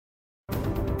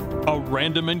A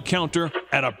random encounter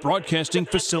at a broadcasting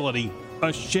facility.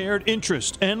 A shared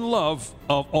interest and love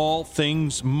of all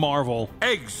things Marvel.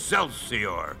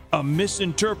 Excelsior! A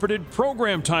misinterpreted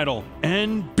program title.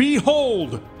 And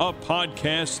behold, a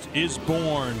podcast is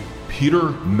born. Peter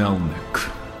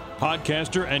Melnick.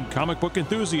 Podcaster and comic book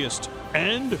enthusiast.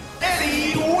 And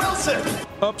Eddie Wilson!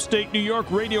 Upstate New York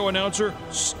radio announcer,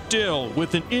 still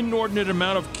with an inordinate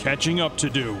amount of catching up to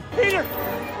do. Peter,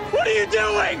 what are you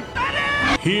doing? Eddie!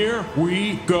 Here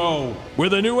we go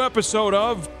with a new episode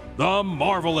of The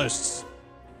Marvelists.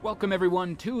 Welcome,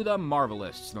 everyone, to The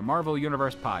Marvelists, the Marvel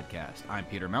Universe podcast. I'm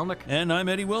Peter Melnick. And I'm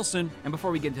Eddie Wilson. And before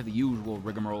we get into the usual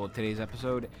rigmarole of today's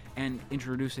episode and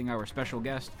introducing our special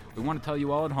guest, we want to tell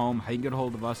you all at home how you can get a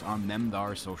hold of us on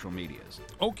thar social medias.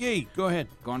 Okay, go ahead.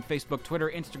 Go on Facebook, Twitter,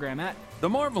 Instagram at The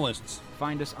Marvelists.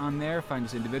 Find us on there. Find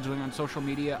us individually on social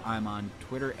media. I'm on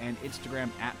Twitter and Instagram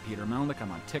at Peter Melnick.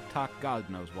 I'm on TikTok, God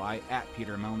knows why, at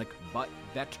Peter Melnick, but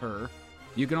better.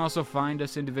 You can also find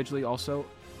us individually also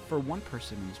for one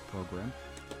person in this program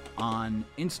on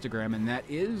Instagram, and that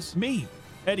is me,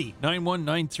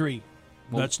 Eddie9193.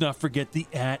 Well, let's not forget the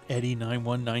at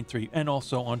Eddie9193, and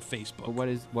also on Facebook.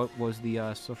 But what was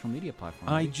the social media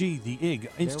platform? IG, the IG, There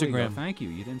we go. Instagram. Thank you.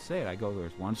 You didn't say it. I go,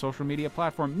 there's one social media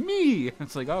platform, me.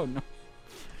 It's like, oh no.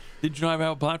 Did you know I have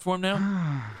a platform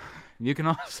now? You can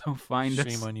also find us.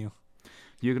 Shame on you.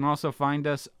 You can also find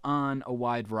us on a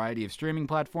wide variety of streaming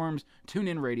platforms: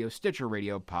 TuneIn Radio, Stitcher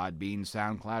Radio, Podbean,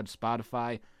 SoundCloud,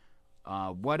 Spotify,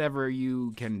 whatever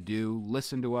you can do.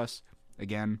 Listen to us.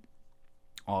 Again,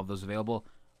 all of those available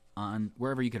on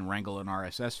wherever you can wrangle an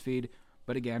RSS feed.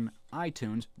 But again,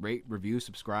 iTunes, rate, review,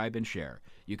 subscribe, and share.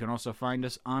 You can also find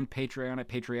us on Patreon at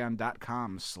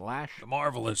patreon.com/The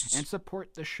Marvelists. and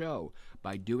support the show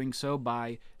by doing so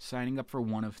by signing up for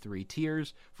one of three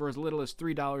tiers for as little as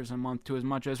 $3 a month to as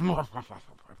much as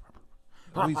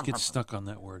Always get stuck on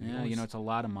that word. yeah, it's a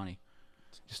lot of money.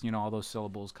 Just, all those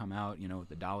syllables come out,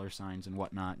 the dollar signs and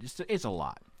whatnot. It's a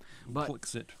lot. But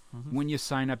Clicks it. when you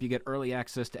sign up, you get early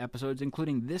access to episodes,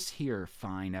 including this here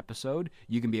fine episode.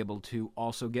 You can be able to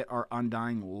also get our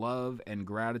undying love and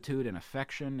gratitude and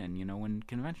affection. And, when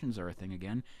conventions are a thing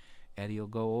again, Eddie will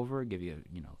go over, give you,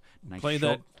 nice Play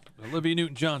that Olivia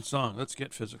Newton-John song. Let's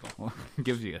get physical. Well,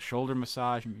 gives you a shoulder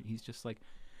massage. And he's just like,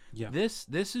 Yeah. This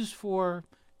is for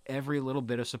every little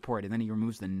bit of support. And then he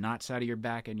removes the knots out of your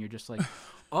back, and you're just like,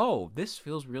 oh, this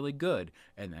feels really good.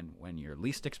 And then when you're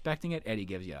least expecting it, Eddie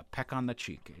gives you a peck on the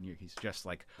cheek, and he's just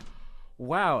like,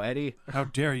 wow, Eddie. How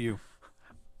dare you?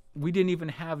 We didn't even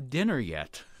have dinner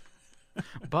yet.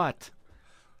 But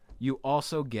you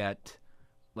also get,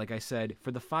 like I said,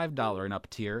 for the $5 and up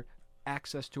tier,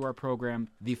 access to our program,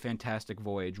 The Fantastic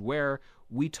Voyage, where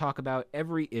we talk about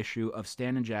every issue of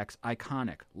Stan and Jack's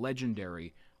iconic,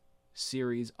 legendary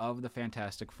series of the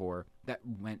Fantastic Four that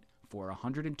went for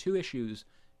 102 issues,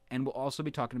 and we'll also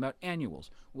be talking about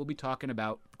annuals. We'll be talking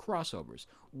about crossovers.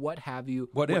 What have you?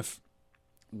 What ifs?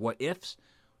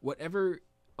 Whatever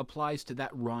applies to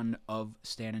that run of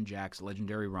Stan and Jack's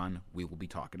legendary run, we will be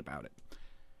talking about it.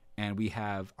 And we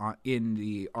have in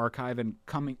the archive and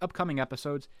upcoming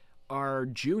episodes, our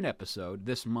June episode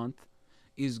this month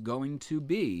is going to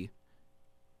be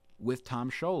with Tom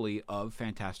Scioli of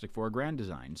Fantastic Four Grand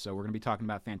Design. So we're going to be talking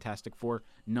about Fantastic Four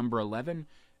number 11.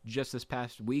 Just this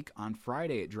past week, on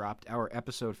Friday, it dropped our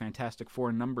episode Fantastic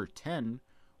Four number 10,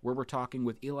 where we're talking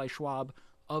with Eli Schwab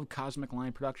of Cosmic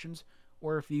Line Productions.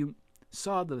 Or if you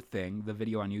saw the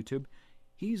video on YouTube,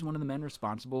 he's one of the men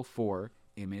responsible for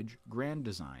Image Grand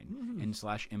Design and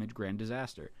 / Image Grand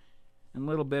Disaster. And a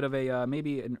little bit of a,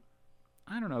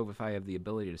 I don't know if I have the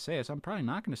ability to say it, so I'm probably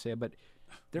not going to say it, but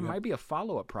there might be a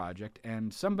follow-up project,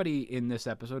 and somebody in this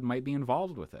episode might be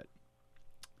involved with it.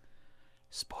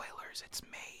 Spoilers, it's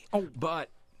me. Oh, but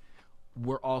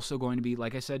we're also going to be,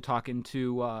 like I said, talking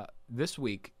to, this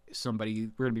week, we're going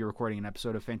to be recording an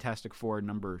episode of Fantastic Four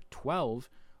number 12.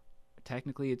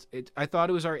 Technically, I thought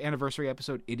it was our anniversary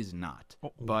episode. It is not,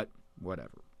 but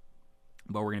whatever.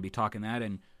 But we're going to be talking that,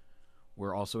 and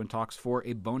we're also in talks for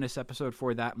a bonus episode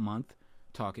for that month,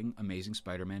 talking Amazing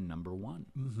Spider-Man number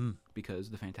 1, because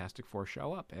the Fantastic Four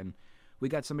show up, and we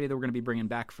got somebody that we're going to be bringing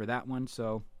back for that one,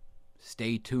 so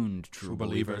stay tuned, true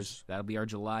believers. That'll be our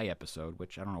July episode,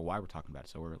 which I don't know why we're talking about it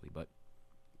so early, but,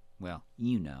 well,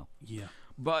 Yeah.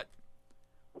 But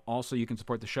also you can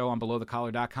support the show on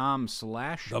belowthecollar.com/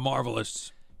 The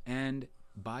Marvelists. and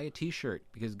buy a t-shirt,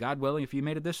 because God willing, if you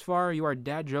made it this far, you are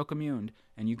dad joke immune,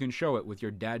 and you can show it with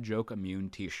your dad joke immune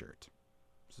t-shirt.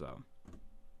 So,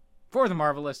 for the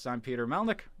Marvelists, I'm Peter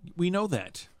Melnick. We know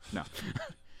that. No.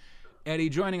 Eddie,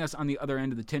 joining us on the other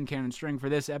end of the tin cannon string for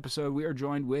this episode, we are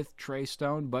joined with Trey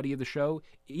Stone, buddy of the show.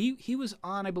 He was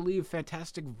on, I believe,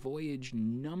 Fantastic Voyage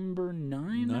number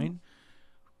 9?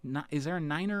 9? Is there a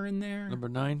niner in there? Number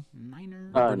 9?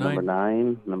 Niner?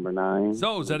 Number nine.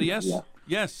 So, is that a yes? Yeah.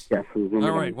 Yes. Yes.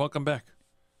 All right, welcome back.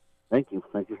 Thank you.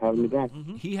 Thank you for having me back.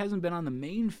 He hasn't been on the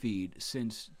main feed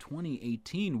since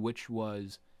 2018, which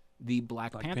was the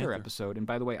Black Panther episode. And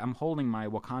by the way, I'm holding my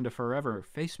Wakanda Forever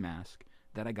face mask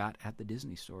that I got at the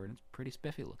Disney store, and it's pretty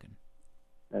spiffy looking.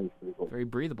 That is pretty cool. Very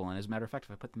breathable. And as a matter of fact,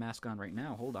 if I put the mask on right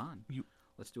now, hold on.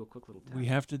 Let's do a quick little test. We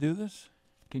have to do this?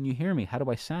 Can you hear me? How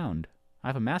do I sound? I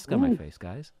have a mask on my face,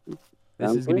 guys. This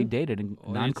Sounds is going to be good. dated in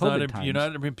Well, non-COVID times. You're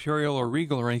not Imperial or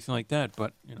Regal or anything like that,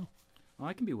 but, Well,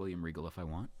 I can be William Regal if I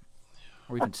want.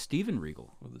 Or even Steven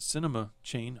Regal. with the cinema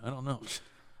chain, I don't know.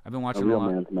 I've been A watching a real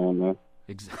lot. man's man, man.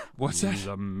 What's He's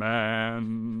that? a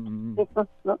man.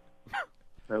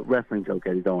 A wrestling joke,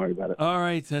 Eddie. Don't worry about it. All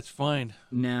right, that's fine.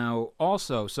 Now,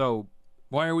 also, so,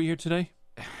 Why are we here today?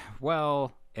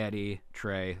 well, Eddie,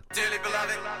 Trey, Dearly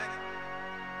beloved,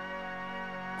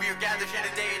 we are gathered here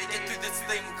today to get through this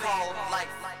thing called life.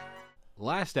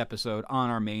 last episode on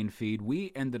our main feed,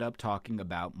 we ended up talking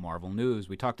about Marvel news.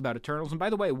 We talked about Eternals. And by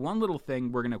the way, one little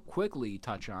thing we're going to quickly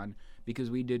touch on, because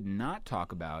we did not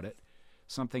talk about it,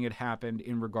 something had happened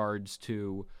in regards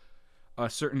to a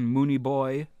certain Mooney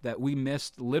boy that we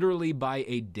missed literally by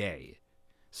a day.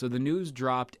 So the news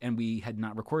dropped, and we had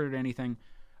not recorded anything.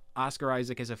 Oscar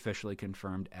Isaac is officially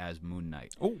confirmed as Moon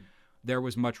Knight. Oh. There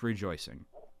was much rejoicing.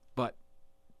 But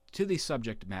to the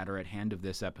subject matter at hand of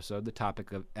this episode, the topic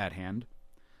at hand,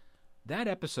 that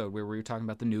episode where we were talking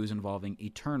about the news involving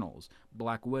Eternals,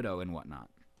 Black Widow, and whatnot,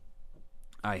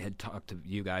 I had talked to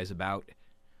you guys about,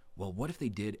 well, what if they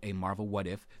did a Marvel What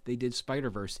If? They did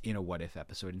Spider-Verse in a What If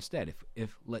episode instead.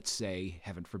 If let's say,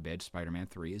 heaven forbid, Spider-Man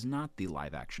 3 is not the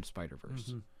live-action Spider-Verse.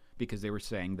 Mm-hmm. Because they were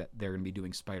saying that they're going to be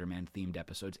doing Spider-Man-themed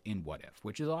episodes in What If,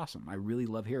 which is awesome. I really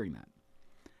love hearing that.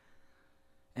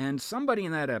 And somebody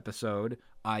in that episode,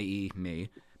 i.e. me,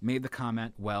 made the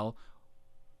comment, well,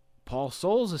 Paul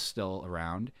Soules is still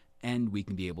around, and we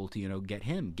can be able to, get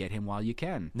him while you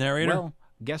can. Narrator? Well,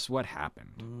 guess what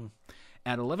happened?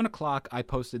 At 11 o'clock, I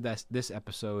posted this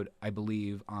episode, I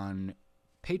believe, on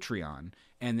Patreon,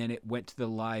 and then it went to the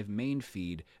live main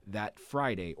feed that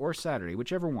Friday or Saturday,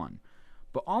 whichever one.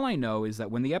 But all I know is that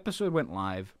when the episode went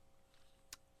live,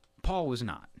 Paul was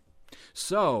not.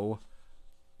 So,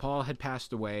 Paul had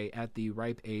passed away at the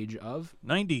ripe age of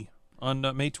 90 on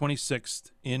May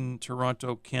 26th in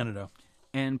Toronto, Canada.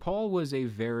 And Paul was a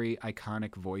very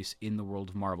iconic voice in the world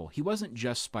of Marvel. He wasn't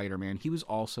just Spider-Man, he was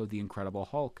also the Incredible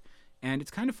Hulk. And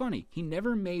it's kind of funny, he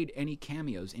never made any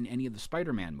cameos in any of the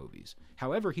Spider-Man movies.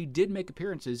 However, he did make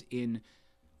appearances in,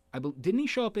 didn't he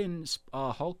show up in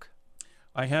Hulk?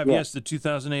 I have, yes, the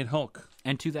 2008 Hulk.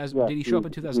 And 2000, Yeah, did he show up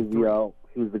in 2003?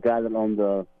 He was the guy that owned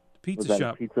the Pizza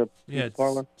shop. Pizza Yeah, it's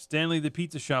parlor. Stanley the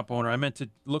pizza shop owner. I meant to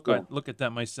look at that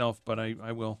myself, but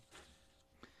I will.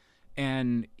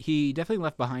 And he definitely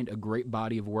left behind a great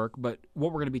body of work, but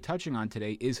what we're going to be touching on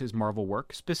today is his Marvel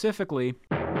work, specifically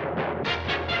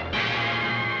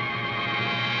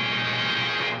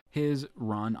his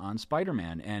run on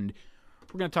Spider-Man. And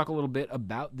we're going to talk a little bit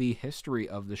about the history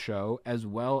of the show, as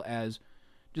well as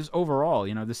just overall,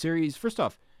 the series. First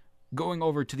off, going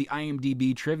over to the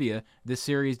IMDb trivia, this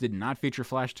series did not feature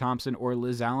Flash Thompson or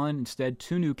Liz Allen. Instead,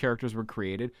 2 new characters were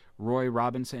created, Roy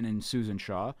Robinson and Susan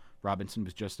Shaw. Robinson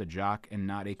was just a jock and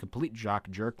not a complete jock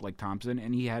jerk like Thompson,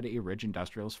 and he had a rich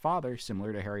industrialist father,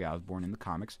 similar to Harry Osborn in the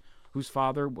comics, whose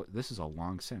father, this is a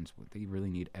long sentence, they really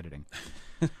need editing,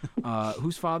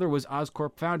 whose father was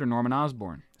Oscorp founder Norman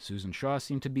Osborn. Susan Shaw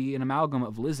seemed to be an amalgam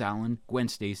of Liz Allen, Gwen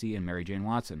Stacy, and Mary Jane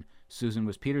Watson. Susan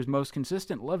was Peter's most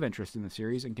consistent love interest in the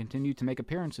series and continued to make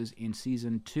appearances in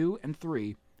Season 2 and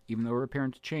 3, even though her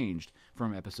appearance changed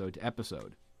from episode to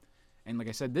episode. And like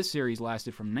I said, this series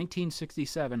lasted from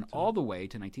 1967 all the way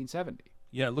to 1970.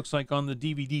 Yeah, it looks like on the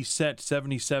DVD set,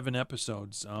 77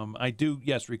 episodes. I do,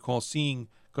 yes, recall seeing,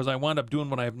 because I wound up doing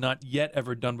what I have not yet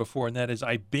ever done before, and that is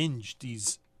I binged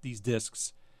these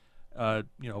discs,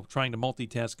 trying to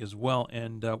multitask as well.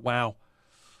 And wow,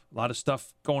 a lot of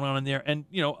stuff going on in there. And,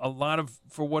 a lot of,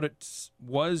 for what it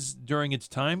was during its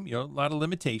time, a lot of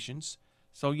limitations.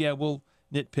 So, yeah, we'll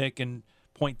nitpick and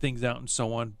point things out and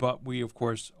so on. But we, of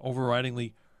course,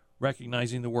 overridingly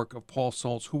recognizing the work of Paul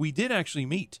Soules, who we did actually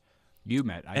meet. You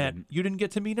met, I didn't. You didn't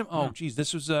get to meet him? Oh, geez,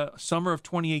 this was summer of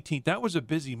 2018. That was a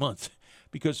busy month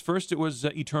because first it was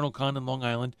Eternal Con in Long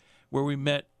Island where we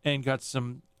met and got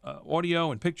some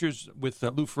audio and pictures with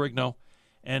Lou Ferrigno.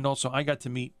 And also I got to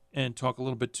meet and talk a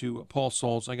little bit to Paul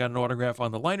Soles. I got an autograph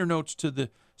on the liner notes to the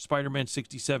Spider-Man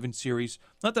 67 series.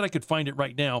 Not that I could find it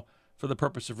right now for the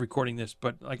purpose of recording this,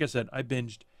 but like I said, I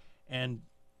binged, and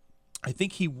I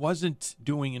think he wasn't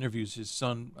doing interviews. His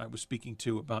son I was speaking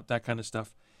to about that kind of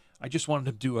stuff. I just wanted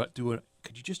him to do a.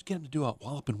 Could you just get him to do a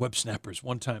Wallop and Web Snappers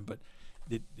one time? But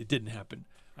it didn't happen.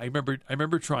 I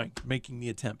remember trying, making the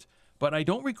attempt, but I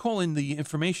don't recall in the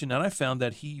information that I found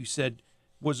that you said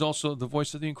was also the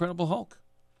voice of the Incredible Hulk.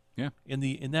 Yeah.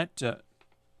 In that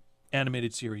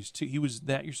animated series too. He was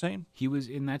that, you're saying? He was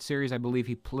in that series. I believe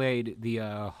he played the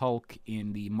Hulk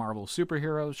in the Marvel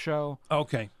Superheroes show.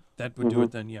 Okay. That would do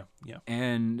it then, yeah.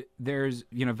 And there's,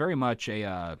 very much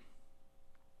a...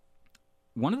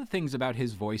 one of the things about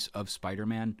his voice of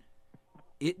Spider-Man,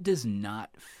 it does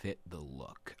not fit the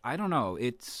look. I don't know.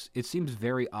 It seems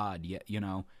very odd, yet,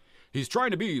 he's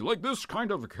trying to be like this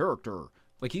kind of a character.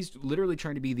 Like, he's literally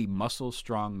trying to be the muscle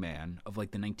strong man of,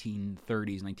 like, the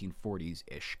 1930s,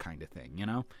 1940s-ish kind of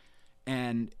thing,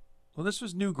 And... Well, this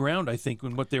was new ground, I think,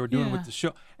 in what they were doing with the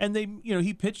show. And they,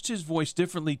 he pitched his voice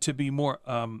differently to be more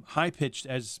high-pitched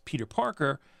as Peter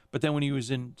Parker, but then when he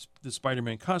was in the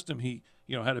Spider-Man costume, he,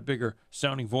 had a bigger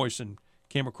sounding voice and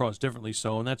came across differently.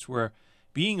 So, and that's where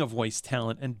being a voice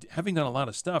talent and having done a lot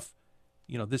of stuff,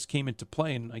 this came into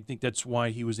play, and I think that's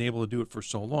why he was able to do it for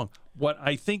so long. What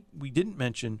I think we didn't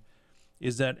mention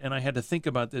is that, and I had to think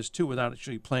about this too without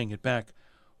actually playing it back,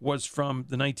 was from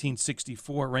the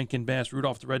 1964 Rankin Bass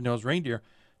Rudolph the Red-Nosed Reindeer,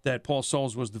 that Paul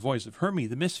Soles was the voice of Hermie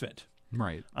the Misfit.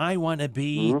 Right. I want to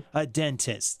be a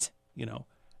dentist,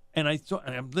 And I thought,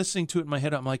 and I'm listening to it in my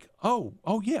head. I'm like,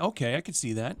 oh yeah, okay, I could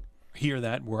see that, hear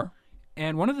that.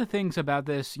 And one of the things about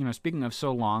this, speaking of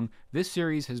so long, this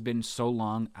series has been so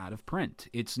long out of print.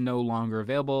 It's no longer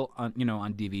available on,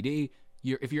 on DVD.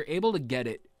 If you're able to get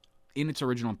it in its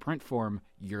original print form,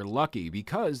 you're lucky,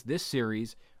 because this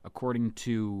series, according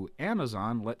to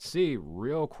Amazon, let's see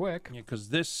real quick. Yeah, because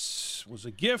this was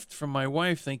a gift from my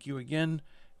wife. Thank you again,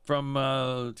 from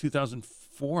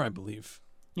 2004, I believe.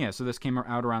 Yeah, so this came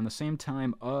out around the same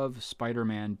time of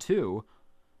Spider-Man 2,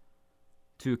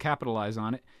 to capitalize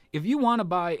on it. If you want to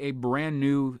buy a brand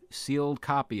new sealed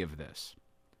copy of this,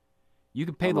 you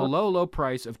can pay the low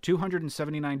price of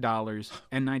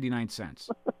 $279.99,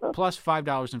 plus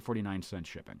 $5.49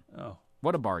 shipping. Oh.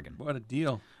 What a bargain. What a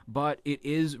deal. But it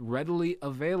is readily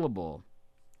available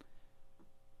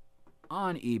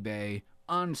on eBay,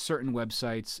 on certain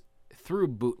websites, through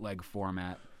bootleg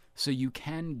format, so you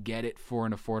can get it for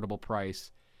an affordable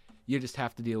price. You just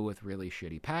have to deal with really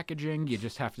shitty packaging. You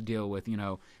just have to deal with,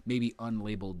 maybe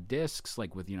unlabeled discs,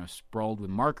 like with, sprawled with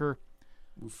marker.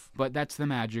 Oof. But that's the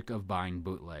magic of buying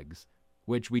bootlegs,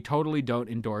 which we totally don't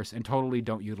endorse and totally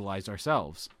don't utilize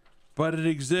ourselves. But it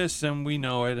exists, and we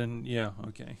know it, and yeah,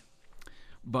 okay.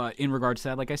 But in regards to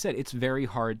that, like I said, it's very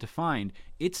hard to find.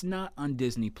 It's not on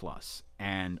Disney+.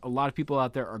 And a lot of people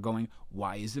out there are going,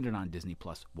 why isn't it on Disney+?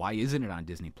 Why isn't it on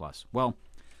Disney+? Well,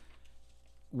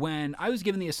 when I was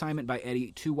given the assignment by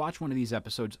Eddie to watch one of these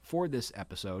episodes for this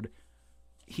episode,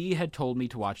 he had told me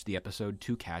to watch the episode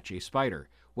To Catch a Spider.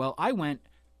 Well, I went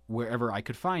wherever I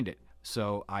could find it,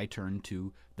 so I turned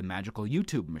to the magical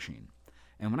YouTube machine.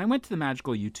 And when I went to the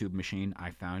magical YouTube machine,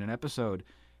 I found an episode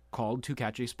called To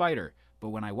Catch a Spider. But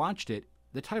when I watched it,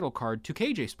 the title card To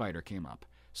Cage a Spider came up.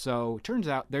 So turns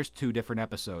out there's two different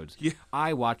episodes. Yeah.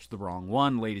 I watched the wrong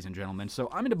one, ladies and gentlemen. So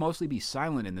I'm going to mostly be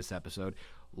silent in this episode.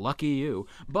 Lucky you.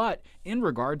 But in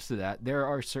regards to that, there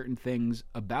are certain things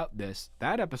about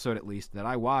that episode at least, that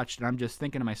I watched, and I'm just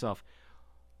thinking to myself,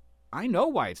 I know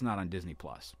why it's not on Disney+.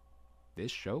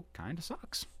 This show kind of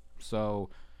sucks. So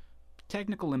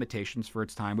technical limitations for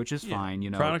its time, which is fine,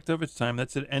 Product of its time,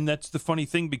 that's it. And that's the funny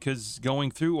thing, because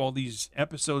going through all these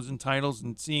episodes and titles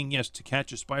and seeing, yes, To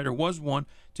Catch a Spider was one,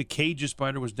 To Cage a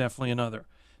Spider was definitely another.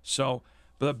 So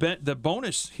the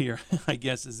bonus here, I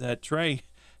guess, is that Trey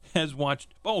has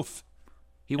watched both.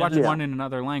 He watched one in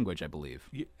another language, I believe.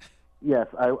 Yes,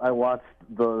 I watched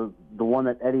the one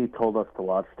that Eddie told us to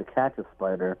watch, To Catch a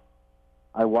Spider.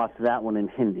 I watched that one in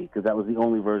Hindi, because that was the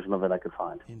only version of it I could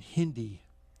find. In Hindi?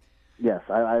 Yes,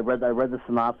 I read the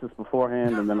synopsis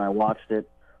beforehand, and then I watched it.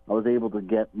 I was able to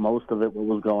get most of it, what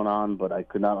was going on, but I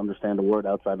could not understand a word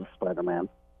outside of Spider-Man.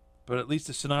 But at least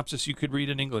the synopsis you could read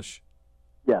in English.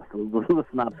 Yes, the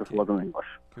synopsis was in English.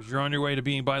 Because you're on your way to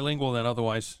being bilingual then,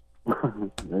 otherise.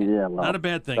 Yeah, well, not a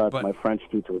bad thing. But my French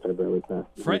teacher was there with that.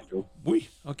 French? Oui,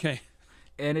 okay.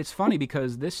 And it's funny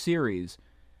because this series,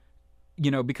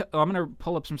 because I'm going to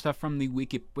pull up some stuff from the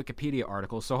Wikipedia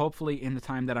article, so hopefully in the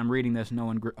time that I'm reading this, no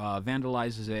one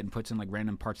vandalizes it and puts in like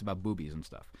random parts about boobies and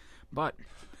stuff. But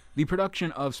the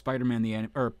production of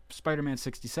Spider-Man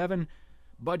 67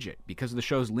 Budget. Because of the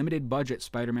show's limited budget,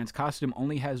 Spider-Man's costume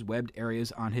only has webbed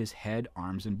areas on his head,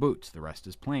 arms, and boots. The rest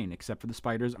is plain, except for the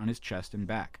spiders on his chest and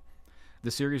back. The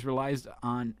series relied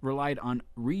on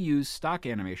reused stock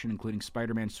animation, including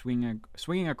Spider-Man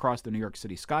swinging across the New York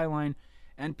City skyline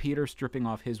and Peter stripping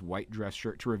off his white dress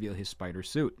shirt to reveal his spider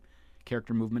suit.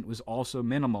 Character movement was also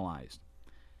minimalized.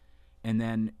 And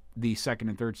then the second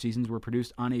and third seasons were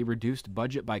produced on a reduced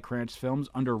budget by Krantz Films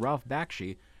under Ralph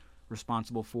Bakshi,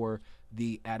 responsible for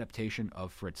the adaptation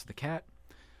of Fritz the Cat.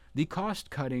 The cost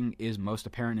cutting is most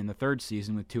apparent in the third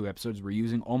season, with 2 episodes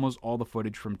reusing almost all the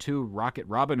footage from 2 Rocket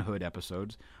Robin Hood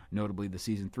episodes, notably the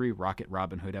season 3 Rocket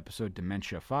Robin Hood episode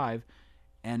Dementia 5,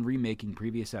 and remaking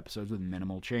previous episodes with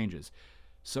minimal changes.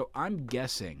 So I'm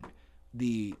guessing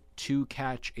the To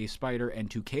Catch a Spider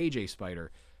and To Cage a Spider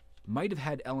might have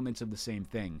had elements of the same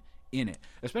thing in it,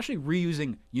 especially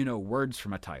reusing, words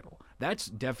from a title. That's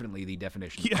definitely the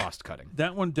definition of cost cutting.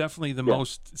 That one definitely the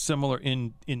most similar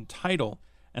in title.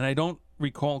 And I don't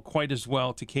recall quite as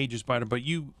well To Cage a Spider, but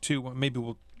you two, maybe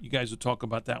you guys will talk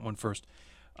about that one first.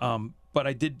 But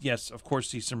I did, yes, of course,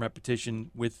 see some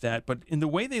repetition with that. But in the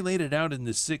way they laid it out in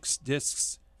the 6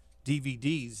 discs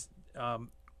DVDs,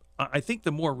 I think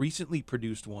the more recently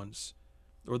produced ones,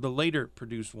 or the later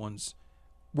produced ones,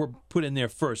 were put in there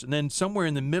first. And then somewhere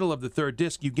in the middle of the third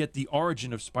disc, you get the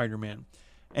origin of Spider-Man.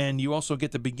 And you also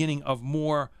get the beginning of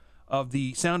more of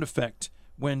the sound effect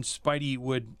when Spidey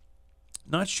would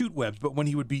not shoot webs, but when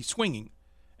he would be swinging,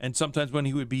 and sometimes when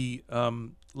he would be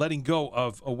letting go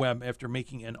of a web after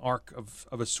making an arc of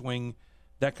a swing,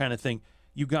 that kind of thing.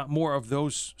 You got more of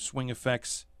those swing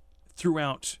effects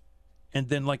throughout. And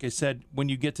then, like I said, when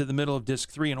you get to the middle of disc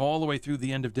 3 and all the way through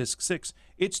the end of disc 6,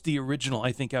 it's the original,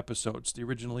 I think, episodes, the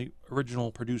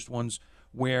original produced ones,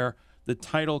 where the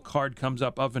title card comes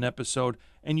up of an episode,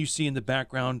 and you see in the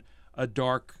background a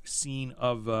dark scene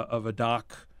of a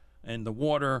dock and the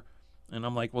water. And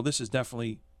I'm like, well, this is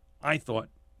definitely, I thought,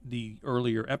 the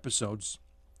earlier episodes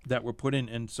that were put in.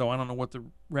 And so I don't know what the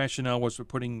rationale was for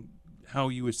putting, how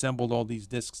you assembled all these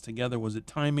discs together. Was it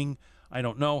timing? I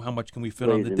don't know. How much can we fit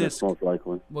on the disc? Most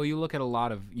likely. Well, you look at a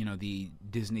lot of, the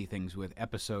Disney things with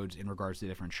episodes in regards to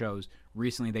different shows.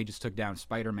 Recently, they just took down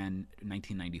Spider-Man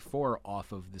 1994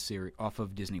 off of the series, off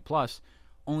of Disney Plus,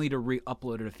 only to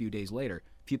re-upload it a few days later.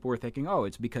 People were thinking, oh,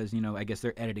 it's because, I guess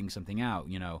they're editing something out,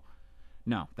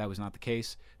 No, that was not the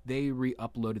case. They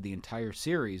re-uploaded the entire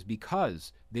series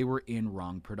because they were in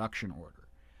wrong production order.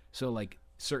 So, like,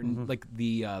 certain, like,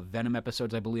 the Venom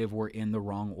episodes, I believe, were in the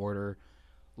wrong order.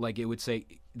 Like, it would say,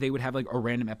 they would have, like, a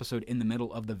random episode in the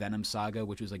middle of the Venom saga,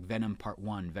 which was, like, Venom Part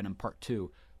 1, Venom Part 2,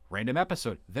 random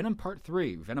episode, Venom Part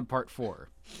 3, Venom Part 4.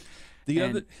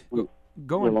 Well,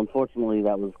 unfortunately,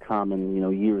 that was common,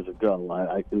 years ago.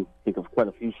 I can think of quite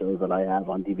a few shows that I have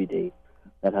on DVD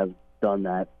that have done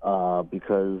that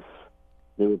because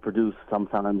they were produced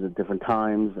sometimes at different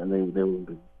times, and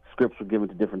the scripts were given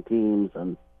to different teams,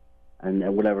 and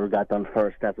whatever got done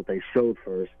first, that's what they showed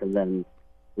first, and then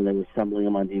when they were assembling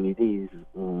them on DVDs,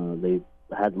 they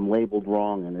had them labeled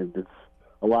wrong, and it's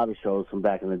a lot of shows from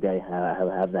back in the day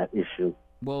have that issue.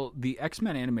 Well, the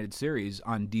X-Men animated series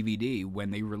on DVD,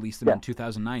 when they released them in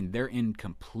 2009, they're in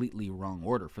completely wrong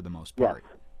order for the most part.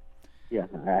 Yeah,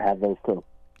 I have those too.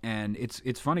 And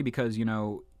it's funny because,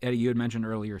 Eddie, you had mentioned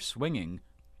earlier swinging.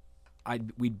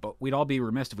 We'd all be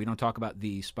remiss if we don't talk about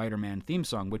the Spider-Man theme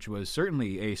song, which was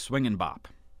certainly a swinging bop.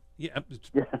 Yeah,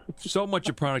 so much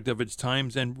a product of its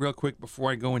times. And real quick,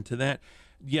 before I go into that,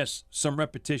 yes, some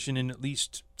repetition in at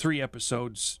least 3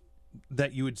 episodes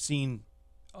that you had seen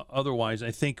otherwise. I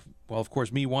think, well, of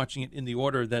course, me watching it in the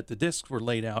order that the discs were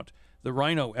laid out, the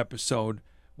Rhino episode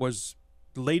was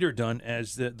later done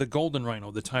as the Golden Rhino,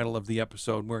 the title of the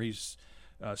episode, where he's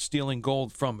stealing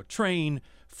gold from a train,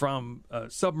 from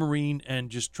a submarine, and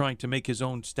just trying to make his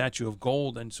own statue of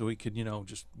gold, and so he could,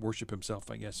 just worship himself,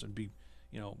 I guess, and be,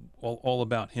 all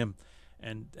about him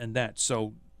and that.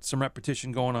 So some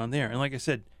repetition going on there. And like I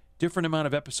said, different amount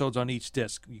of episodes on each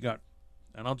disc. You got,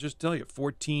 and I'll just tell you,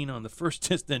 14 on the first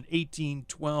disc, then 18,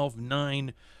 12,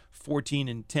 9, 14,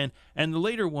 and 10. And the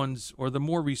later ones, or the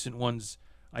more recent ones,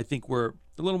 I think were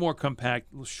a little more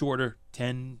compact, a little shorter,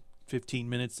 10, 15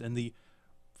 minutes. And the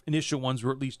initial ones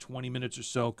were at least 20 minutes or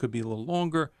so, could be a little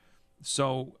longer.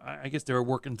 So I guess they were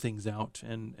working things out,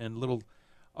 and little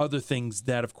other things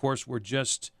that, of course, were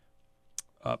just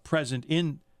present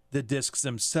in the discs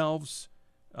themselves,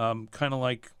 kind of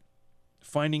like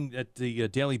finding that the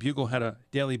Daily Bugle had a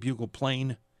Daily Bugle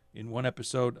plane in one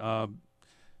episode.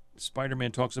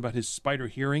 Spider-Man talks about his spider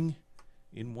hearing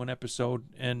in one episode,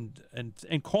 and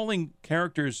calling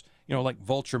characters, like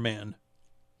Vulture Man,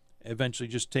 eventually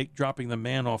just dropping the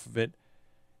man off of it,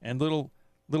 and little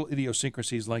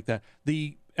idiosyncrasies like that.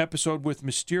 The episode with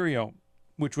Mysterio,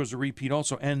 which was a repeat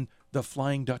also, and The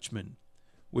Flying Dutchman,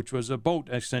 which was a boat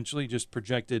essentially just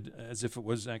projected as if it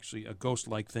was actually a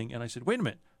ghost-like thing. And I said, wait a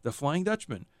minute, The Flying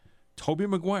Dutchman, Tobey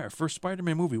Maguire, first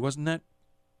Spider-Man movie, wasn't that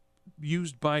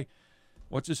used by,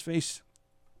 what's his face,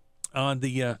 on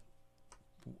yeah,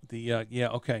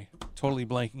 okay, totally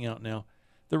blanking out now.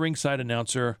 The ringside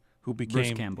announcer who became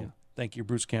Bruce Campbell. Yeah, thank you,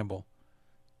 Bruce Campbell.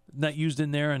 That used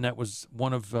in there, and that was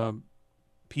one of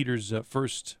Peter's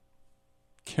first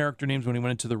character names when he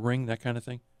went into the ring, that kind of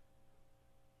thing.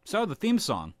 So the theme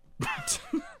song.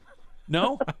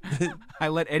 No? I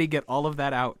let Eddie get all of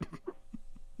that out.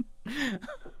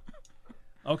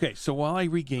 Okay, so while I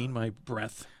regain my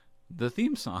breath. The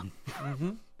theme song.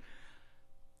 Mm-hmm.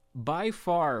 By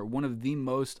far one of the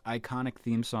most iconic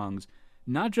theme songs,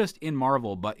 not just in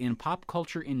Marvel, but in pop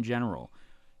culture in general.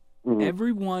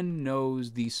 Everyone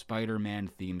knows the Spider-Man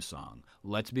theme song.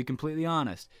 Let's be completely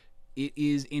honest. It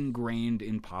is ingrained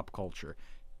in pop culture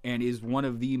and is one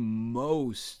of the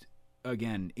most,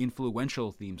 again,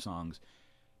 influential theme songs,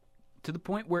 to the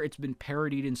point where it's been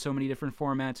parodied in so many different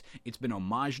formats. It's been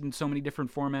homaged in so many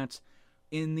different formats.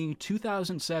 In the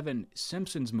 2007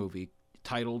 Simpsons movie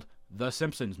titled The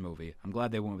Simpsons Movie, I'm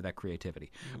glad they went with that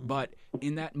creativity, but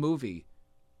in that movie,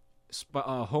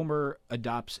 Homer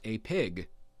adopts a pig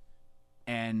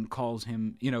and calls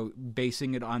him,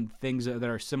 basing it on things that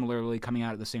are similarly coming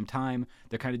out at the same time.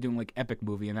 They're kind of doing like Epic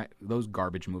Movie and those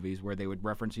garbage movies where they would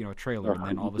reference, a trailer, and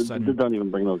then all of a sudden... Don't even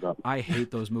bring those up. I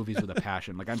hate those movies with a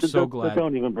passion. Like, I'm so glad...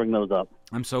 Don't even bring those up.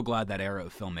 I'm so glad that era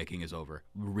of filmmaking is over.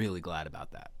 Really glad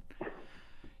about that.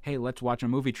 Hey, let's watch a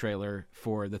movie trailer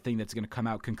for the thing that's going to come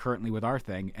out concurrently with our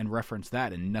thing and reference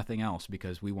that and nothing else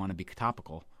because we want to be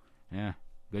topical. Yeah,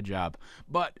 good job.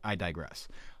 But I digress.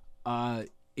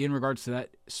 In regards to that,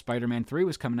 Spider-Man 3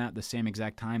 was coming out at the same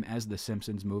exact time as the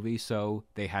Simpsons movie, so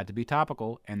they had to be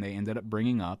topical, and they ended up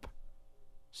bringing up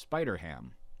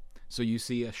Spider-Ham. So you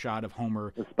see a shot of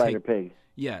Homer... The Spider-Pig.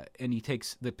 Yeah, and he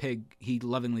takes the pig he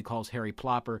lovingly calls Harry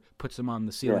Plopper, puts him on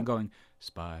the ceiling going,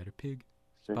 Spider-Pig,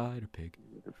 Spider-Pig,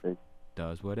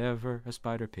 does whatever a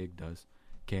spider-pig does.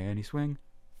 Can he swing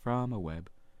from a web?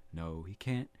 No, he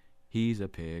can't. He's a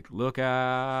pig. Look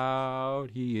out,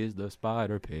 he is the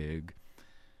Spider-Pig.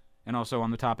 And also on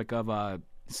the topic of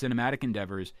cinematic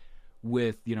endeavors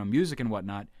with, music and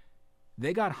whatnot,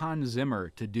 they got Hans Zimmer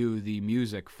to do the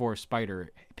music for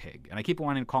Spider-Pig. And I keep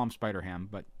wanting to call him Spider-Ham,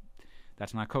 but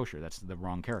that's not kosher. That's the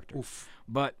wrong character. Oof.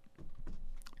 But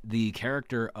the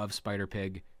character of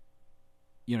Spider-Pig,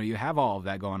 you have all of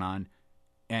that going on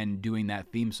and doing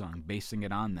that theme song, basing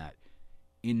it on that.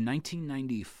 In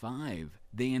 1995,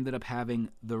 they ended up having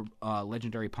the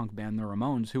legendary punk band The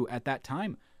Ramones, who at that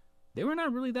time, they were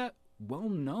not really that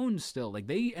well-known still. Like,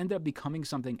 they ended up becoming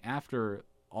something after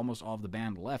almost all of the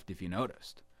band left, if you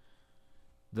noticed.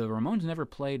 The Ramones never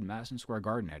played Madison Square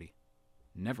Garden, Eddie.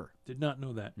 Never. Did not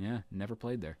know that. Yeah, never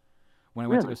played there. When I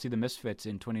went to go see the Misfits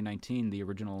in 2019, the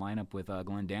original lineup with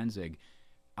Glenn Danzig,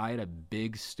 I had a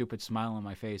big, stupid smile on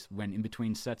my face when in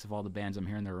between sets of all the bands I'm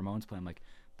hearing the Ramones play. I'm like,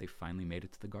 they finally made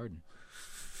it to the Garden.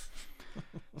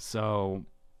 So,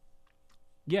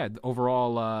 yeah,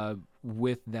 overall,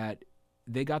 with that,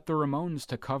 they got the Ramones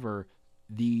to cover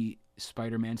the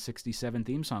Spider-Man 67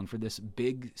 theme song for this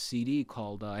big CD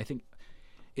called, I think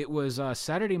it was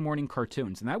Saturday Morning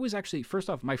Cartoons. And that was actually, first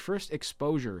off, my first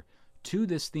exposure to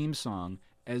this theme song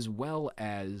as well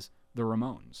as the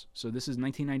Ramones. So this is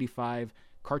 1995.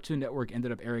 Cartoon Network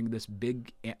ended up airing this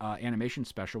big animation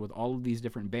special with all of these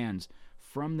different bands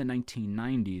from the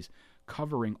 1990s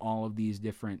covering all of these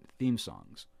different theme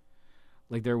songs.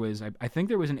 Like there was, I think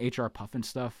there was an HR Puffin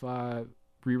stuff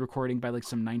re-recording by like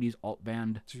some 90s alt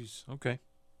band. Jeez, okay.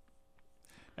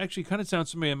 Actually, kind of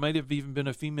sounds to me, it might have even been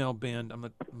a female band. I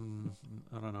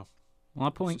don't know. Well,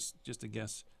 I'm pulling just a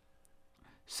guess.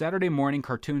 Saturday Morning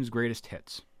Cartoons Greatest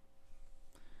Hits.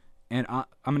 And I'm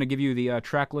going to give you the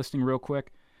track listing real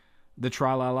quick. The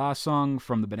Tra-La-La song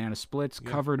from the Banana Splits,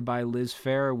 covered by Liz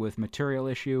Phair with Material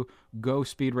Issue. Go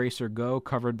Speed Racer Go,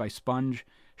 covered by Sponge.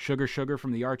 Sugar Sugar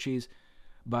from the Archies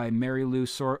by Mary Lou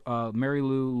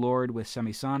Lord with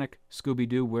Semisonic.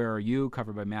 Scooby-Doo, Where Are You,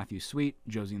 covered by Matthew Sweet.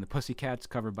 Josie and the Pussycats,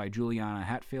 covered by Juliana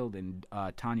Hatfield and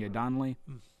Tanya Donnelly.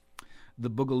 The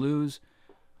Boogaloos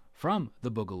from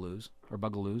the Boogaloos, or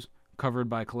Bugaloos, covered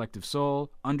by Collective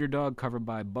Soul. Underdog, covered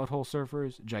by Butthole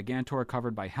Surfers. Gigantor,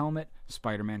 covered by Helmet.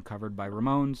 Spider-Man, covered by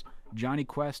Ramones. Johnny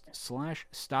Quest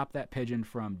 / Stop That Pigeon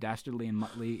from Dastardly and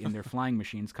Muttley in Their Flying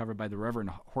Machines, covered by the Reverend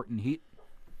Horton Heat.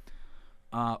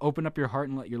 Open Up Your Heart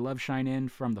and Let Your Love Shine In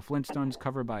from the Flintstones,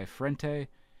 covered by Frente.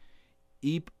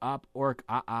 Eep Op Ork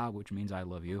Ah Ah, which means I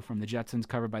love you, from the Jetsons,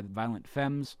 covered by the Violent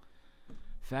Femmes.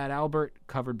 Fat Albert,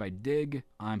 covered by Dig.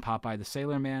 I'm Popeye the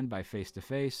Sailor Man by Face to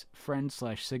Face.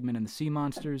 Friends/Sigmund and the Sea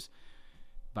Monsters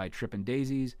by Trippin'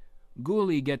 Daisies.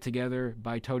 Ghoulie Get Together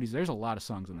by Toadies. There's a lot of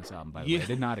songs on this album, by the way. I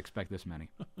did not expect this many.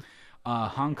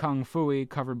 Hong Kong Phooey,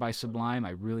 covered by Sublime.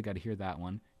 I really got to hear that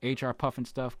one. HR Puffin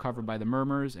Stuff, covered by the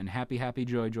Murmurs. And Happy Happy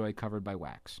Joy Joy, covered by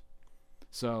Wax.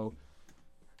 So,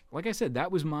 like I said,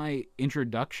 that was my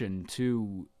introduction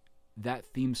to that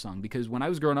theme song. Because when I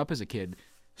was growing up as a kid,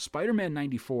 Spider-Man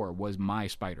 94 was my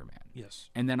Spider-Man. Yes.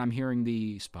 And then I'm hearing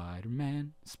the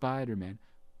Spider-Man, Spider-Man.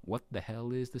 What the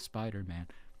hell is the Spider-Man?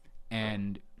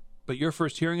 And But your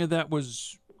first hearing of that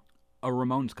was a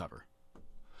Ramones cover.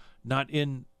 not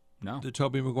in No, the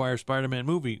Tobey Maguire Spider-Man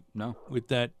movie no. with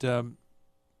that The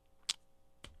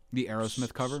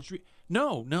Aerosmith cover?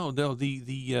 No.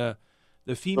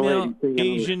 The female lady singing in the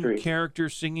Asian street. character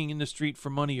singing in the street for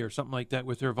money or something like that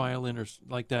with her violin or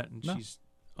like that, and No. she's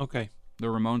okay. The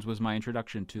Ramones was my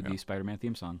introduction to the Spider-Man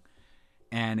theme song.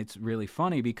 And it's really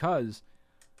funny because,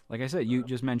 like I said, you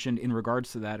just mentioned in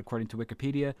regards to that, according to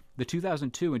Wikipedia, the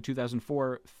 2002 and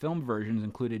 2004 film versions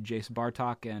included Jace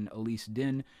Bartok and Elise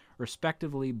Din,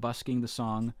 respectively, busking the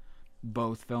song.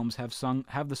 Both films have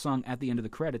the song at the end of the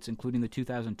credits, including the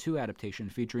 2002 adaptation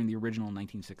featuring the original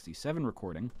 1967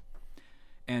 recording,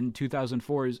 and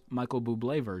 2004's Michael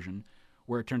Bublé version,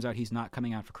 where it turns out he's not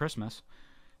coming out for Christmas.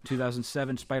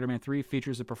 2007 Spider-Man 3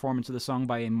 features a performance of the song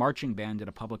by a marching band at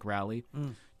a public rally.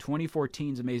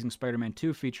 2014's Amazing Spider-Man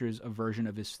 2 features a version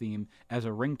of his theme as a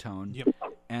ringtone. Yep.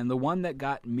 And the one that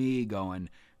got me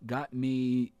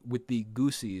with the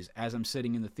goosies as I'm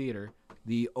sitting in the theater,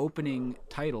 the opening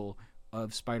title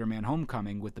of Spider-Man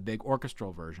Homecoming with the big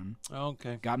orchestral version,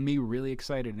 Okay. got me really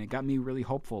excited, and it got me really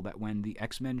hopeful that when the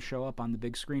X-Men show up on the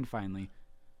big screen finally,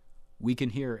 we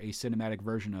can hear a cinematic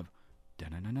version of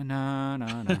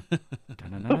da-na-na-na-na-na,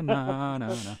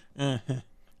 da-na-na-na-na-na.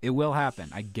 It will happen.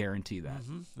 I guarantee that.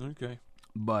 Okay.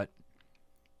 But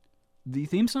the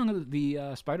theme song of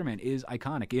the Spider-Man is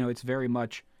iconic. You know, it's very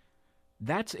much,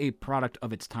 that's a product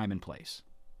of its time and place.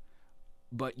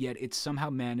 But yet it's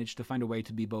somehow managed to find a way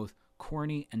to be both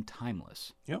corny and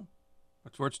timeless. Yeah.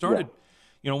 That's where it started.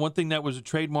 You know, one thing that was a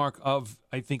trademark of,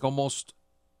 I think, almost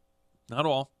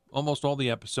all the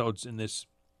episodes in this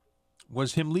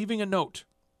was him leaving a note.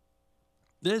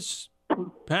 This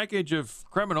package of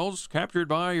criminals captured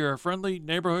by your friendly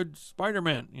neighborhood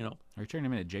Spider-Man, you know. Are you turning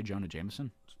him into J. Jonah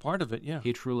Jameson? It's part of it, yeah.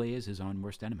 He truly is his own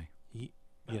worst enemy.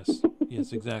 Yes,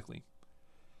 exactly.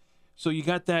 So you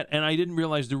got that, and I didn't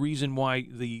realize the reason why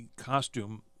the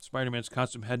costume, Spider-Man's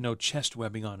costume, had no chest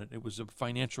webbing on it. It was a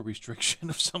financial restriction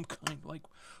of some kind.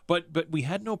 But we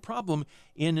had no problem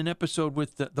in an episode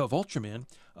with the Vulture Man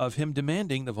of him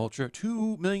demanding the Vulture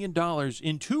 $2 million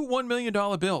in two $1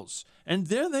 million bills, and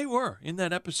there they were in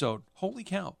that episode. Holy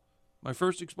cow! My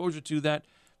first exposure to that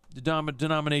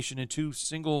denomination in two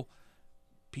single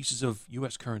pieces of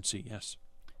U.S. currency. Yes.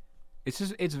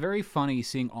 It's very funny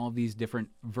seeing all these different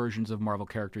versions of Marvel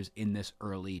characters in this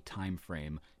early time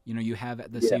frame. You know, you have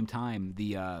at the same time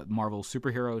the Marvel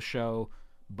superhero show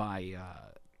by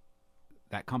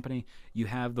that company. You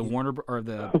have the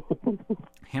the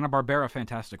Hanna-Barbera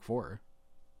Fantastic Four,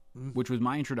 which was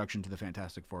my introduction to the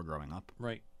Fantastic Four growing up.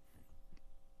 Right.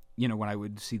 You know, when I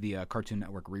would see the Cartoon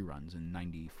Network reruns in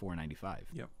 94,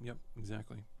 95. Yep,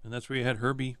 exactly. And that's where you had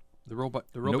Herbie, the robot.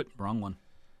 Nope, wrong one.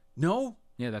 No.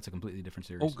 Yeah, that's a completely different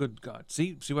series. Oh, good God!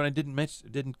 See what I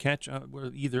didn't catch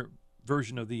were either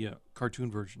version of the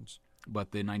cartoon versions.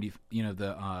 But the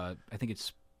I think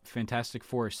it's Fantastic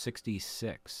Four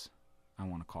 66, I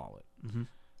want to call it. Mm-hmm.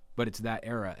 But it's that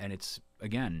era, and it's,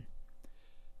 again,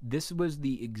 this was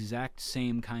the exact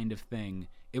same kind of thing.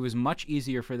 It was much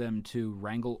easier for them to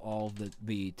wrangle all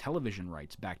the television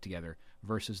rights back together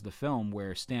versus the film,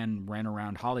 where Stan ran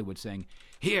around Hollywood saying,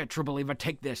 "Here, True Believer,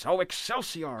 take this. Oh,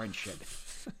 Excelsior," and shit.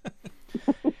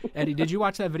 Eddie, did you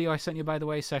watch that video I sent you, by the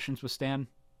way, Sessions with Stan?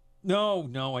 No,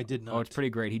 I did not. Oh, it's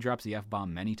pretty great. He drops the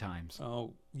F-bomb many times.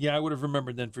 Oh, yeah, I would have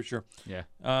remembered then for sure. Yeah.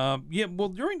 Well,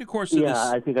 during the course of this...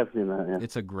 Yeah, I think I've seen that, yeah.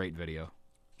 It's a great video.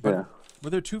 Yeah. Were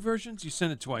there two versions? You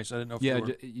sent it twice. I didn't know if Yeah, there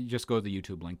were... you just go to the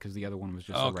YouTube link, because the other one was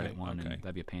just a Reddit one, and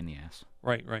that'd be a pain in the ass.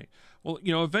 Right. Well,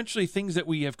 you know, eventually things that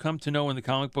we have come to know in the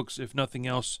comic books, if nothing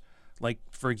else, like,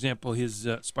 for example, his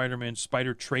Spider-Man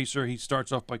Spider Tracer, he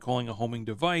starts off by calling a homing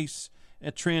device, a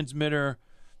transmitter,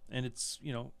 and it's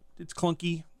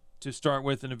clunky to start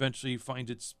with, and eventually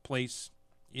finds its place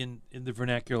in the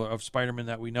vernacular of Spider-Man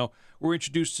that we know. We're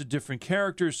introduced to different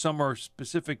characters. Some are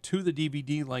specific to the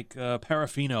DVD, like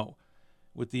Parafino,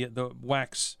 with the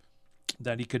wax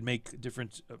that he could make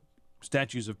different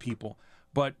statues of people.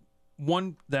 But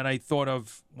one that I thought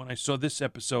of when I saw this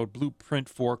episode, Blueprint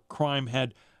for Crime,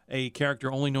 had a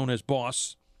character only known as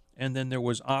Boss, and then there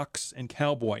was Ox and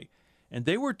Cowboy. And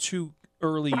they were two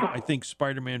early, I think,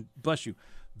 Spider-Man, bless you,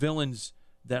 villains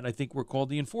that I think were called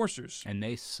the Enforcers. And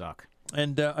they suck.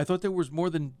 And I thought there was more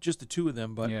than just the two of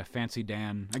them, but Yeah, Fancy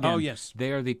Dan. Again, Oh, yes.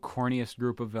 They are the corniest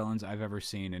group of villains I've ever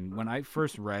seen. And when I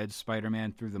first read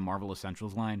Spider-Man through the Marvel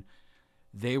Essentials line,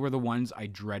 they were the ones I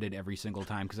dreaded every single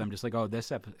time because I'm just like, oh,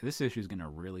 this issue is going to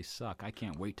really suck. I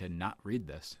can't wait to not read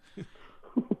this.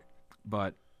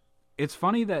 But it's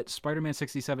funny that Spider-Man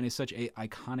 67 is such an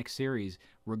iconic series,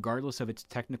 regardless of its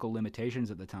technical limitations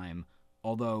at the time.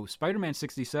 Although Spider-Man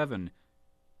 67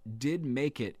 did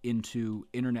make it into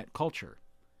internet culture.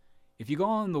 If you go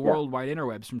on the worldwide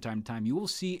interwebs from time to time, you will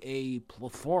see a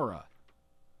plethora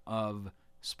of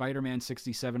Spider-Man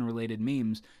 67 related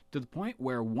memes, to the point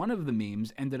where one of the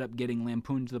memes ended up getting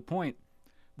lampooned to the point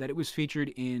that it was featured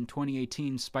in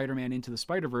 2018 Spider-Man Into the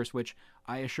Spider-Verse, which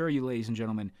I assure you, ladies and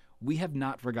gentlemen, we have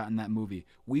not forgotten that movie.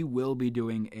 We will be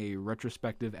doing a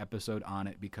retrospective episode on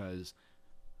it because,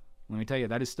 let me tell you,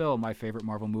 that is still my favorite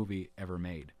Marvel movie ever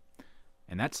made.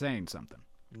 And that's saying something.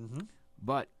 Mhm.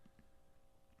 But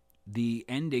the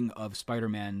ending of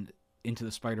Spider-Man Into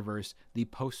the Spider-Verse, the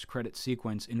post-credit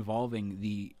sequence involving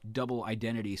the double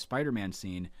identity Spider-Man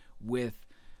scene with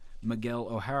Miguel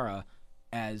O'Hara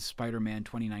as Spider-Man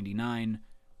 2099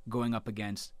 going up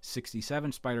against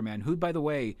 67 Spider-Man, who, by the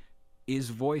way, is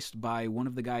voiced by one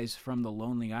of the guys from The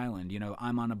Lonely Island. You know,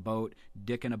 I'm on a boat,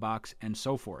 Dick in a box, and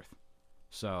so forth.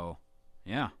 So,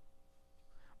 yeah.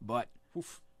 But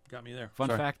Oof, got me there. fun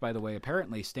Sorry. fact, by the way,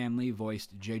 apparently Stan Lee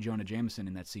voiced J. Jonah Jameson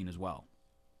in that scene as well.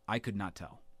 I could not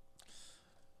tell.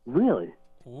 Really?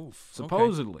 Oof, okay.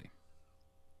 Supposedly.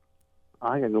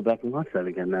 I gotta go back and watch that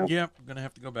again now. Yeah, I'm going to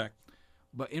have to go back.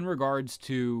 But in regards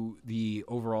to the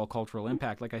overall cultural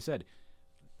impact, like I said,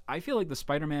 I feel like the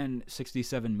Spider-Man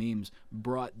 67 memes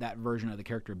brought that version of the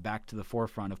character back to the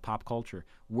forefront of pop culture.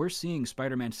 We're seeing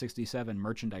Spider-Man 67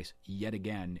 merchandise yet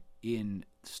again in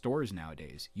stores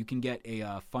nowadays. You can get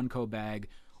a Funko bag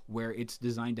where it's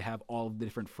designed to have all of the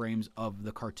different frames of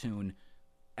the cartoon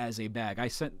as a bag.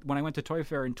 When I went to Toy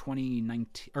Fair in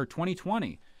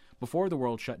 2020, before the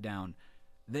world shut down,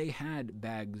 they had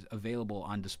bags available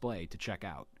on display to check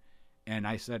out. And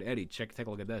I said, Eddie, take a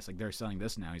look at this. Like, they're selling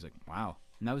this now. He's like, wow.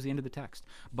 And that was the end of the text.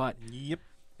 But Yep,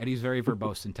 Eddie's very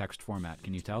verbose in text format.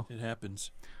 Can you tell? it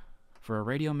happens. For a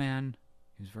radio man,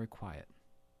 he was very quiet.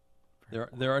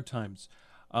 There are times.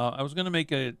 I was going to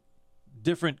make a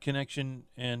different connection,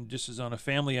 and just as on a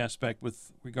family aspect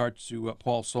with regard to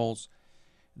Paul Souls,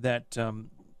 that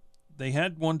they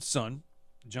had one son,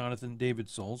 Jonathan David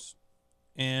Souls,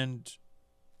 and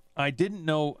I didn't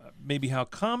know maybe how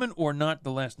common or not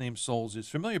the last name Souls is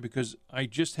familiar, because I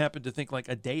just happened to think like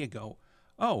a day ago,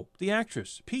 oh, the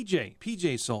actress,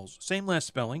 PJ Souls, same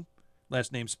last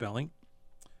name spelling,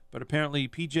 but apparently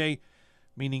PJ,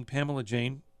 meaning Pamela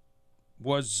Jane,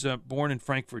 was born in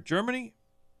Frankfurt, Germany,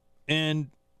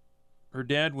 and her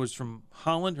dad was from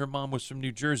Holland, her mom was from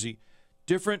New Jersey.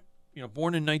 Different,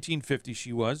 born in 1950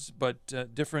 she was, but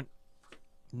different,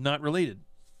 not related,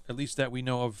 at least that we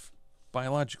know of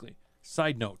biologically.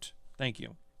 Side note. Thank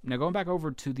you. Now, going back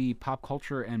over to the pop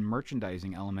culture and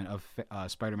merchandising element of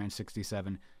Spider-Man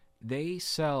 67, they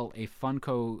sell a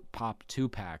Funko Pop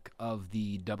 2-pack of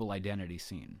the double identity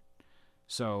scene.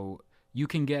 So you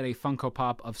can get a Funko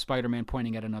Pop of Spider-Man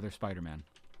pointing at another Spider-Man. And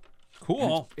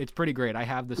Cool. It's pretty great. I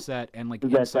have the set, and like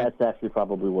That's inside, actually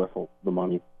probably worth the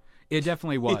money. it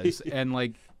definitely was. And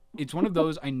like, it's one of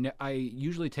those, I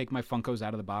usually take my Funkos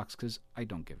out of the box because I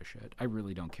don't give a shit. I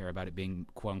really don't care about it being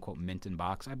quote-unquote mint in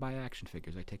box. I buy action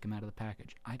figures. I take them out of the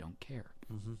package. I don't care.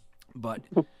 But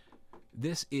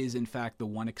this is, in fact, the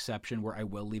one exception where I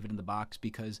will leave it in the box,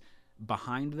 because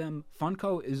behind them,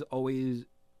 Funko is always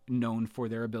known for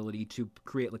their ability to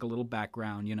create like a little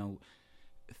background,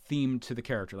 theme to the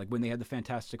character. Like when they had the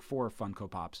Fantastic Four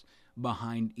Funko Pops,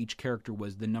 behind each character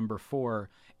was the number 4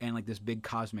 and like this big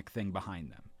cosmic thing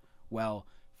behind them. Well,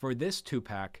 for this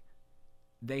 2-pack,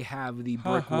 they have the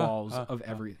brick walls of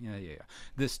every... Yeah.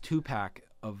 This 2-pack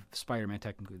of Spider-Man,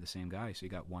 technically the same guy, so you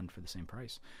got one for the same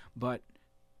price. But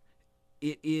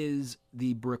it is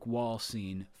the brick wall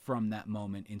scene from that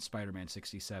moment in Spider-Man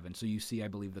 67. So you see, I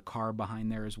believe, the car behind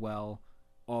there as well,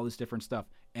 all this different stuff,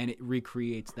 and it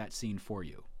recreates that scene for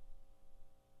you.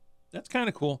 That's kind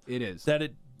of cool. It is. That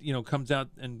it, comes out,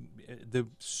 and the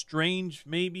strange,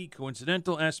 maybe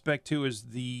coincidental aspect too is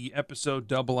the episode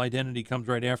Double Identity comes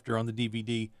right after on the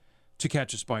DVD, To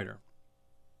Catch a Spider.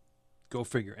 Go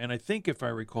figure. And I think, if I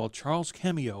recall, Charles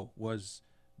Cameo was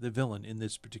the villain in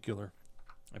this particular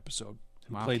episode.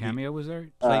 Who Wow, played Cameo was there?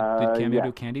 Uh, Did Cameo yeah,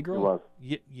 do Candy It Girl? was.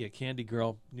 Yeah, Candy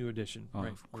Girl, New Edition. Oh,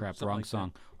 right, or crap, something wrong like that.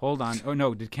 song. Hold on. Oh,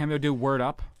 no, did Cameo do Word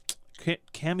Up?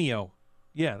 Cameo.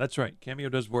 Yeah, that's right. Cameo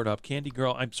does Word Up. Candy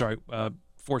Girl, I'm sorry,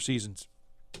 Four Seasons,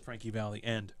 Frankie Valli,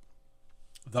 and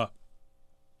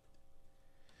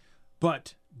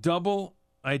But double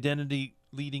identity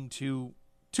leading to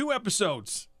 2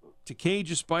 episodes, To Cage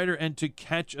a Spider and To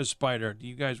Catch a Spider. Do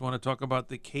you guys want to talk about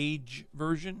the Cage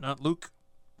version, not Luke?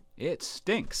 It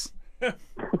stinks.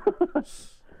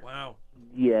 Wow.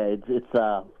 Yeah, it's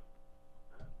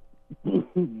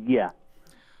yeah,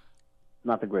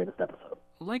 not the greatest episode.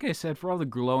 Like I said, for all the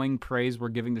glowing praise we're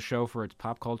giving the show for its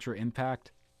pop culture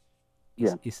impact,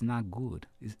 it's not good.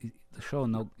 The show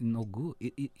no good.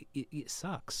 It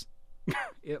sucks.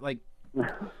 It like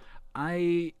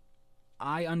I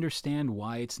understand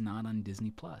why it's not on Disney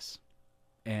Plus,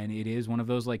 and it is one of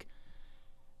those like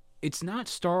it's not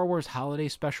Star Wars Holiday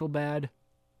Special bad,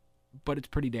 but it's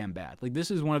pretty damn bad. Like this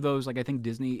is one of those like I think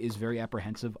Disney is very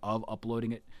apprehensive of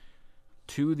uploading it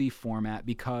to the format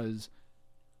because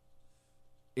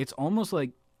it's almost like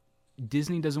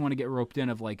Disney doesn't want to get roped in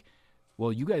of like,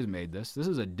 well, you guys made this. This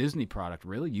is a Disney product,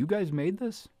 really? You guys made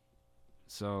this?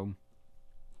 So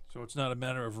it's not a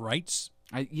matter of rights?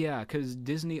 yeah, because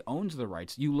Disney owns the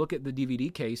rights. You look at the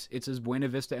DVD case, it says Buena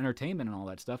Vista Entertainment and all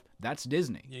that stuff. That's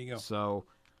Disney. There you go. So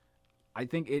I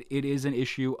think it is an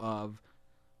issue of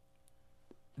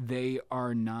they're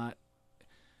not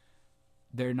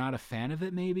a fan of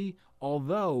it maybe,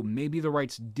 although maybe the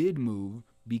rights did move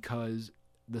because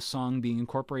the song being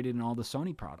incorporated in all the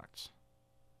Sony products.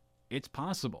 It's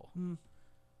possible. But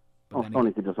Well, then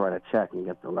Sony could just write a check and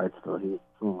get the rights to the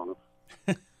song.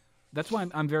 that's why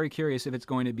I'm very curious if it's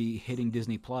going to be hitting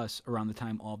Disney Plus around the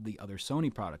time all the other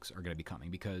Sony products are going to be coming.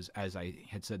 Because as I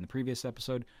had said in the previous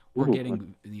episode, we're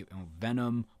getting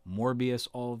Venom, Morbius,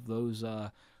 all of those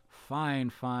fine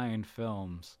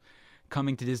films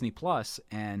coming to Disney Plus,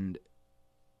 and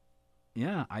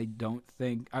yeah, I do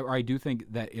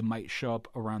think that it might show up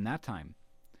around that time.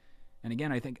 And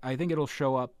again, I think it'll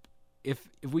show up if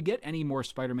we get any more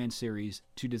Spider-Man series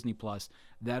to Disney Plus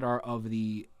that are of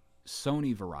the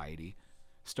Sony variety,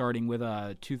 starting with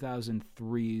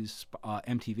 2003's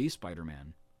MTV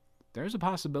Spider-Man. There's a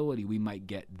possibility we might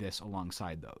get this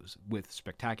alongside those with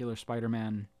Spectacular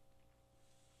Spider-Man.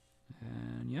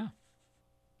 And yeah.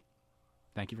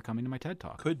 Thank you for coming to my TED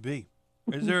Talk. Could be.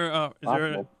 Is there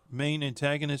a main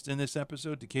antagonist in this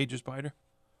episode, to Cage a Spider?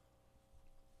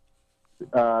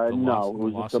 No, it Law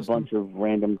was just a system? bunch of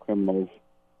random criminals.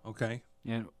 Okay.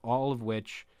 And all of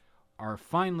which are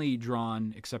finely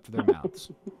drawn except for their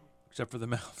mouths, Except for the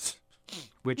mouths.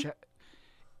 which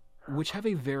have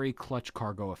a very Clutch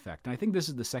Cargo effect. And I think this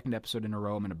is the second episode in a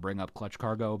row I'm going to bring up Clutch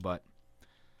Cargo, but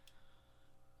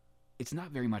it's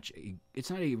not it's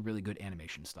not a really good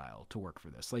animation style to work for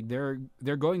this. Like they're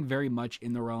going very much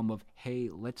in the realm of, hey,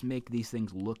 let's make these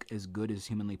things look as good as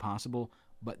humanly possible,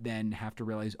 but then have to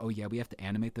realize, oh yeah, we have to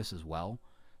animate this as well.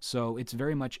 So it's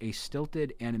very much a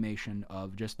stilted animation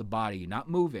of just the body not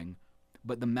moving,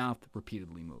 but the mouth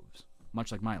repeatedly moves,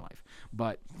 much like my life.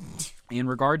 But in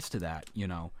regards to that,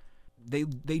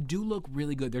 they do look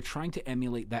really good. They're trying to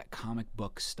emulate that comic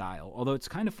book style, although it's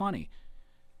kind of funny.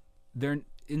 They're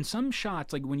in some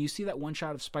shots, like when you see that one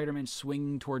shot of Spider-Man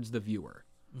swinging towards the viewer,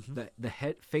 the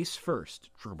head face first,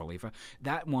 true believer,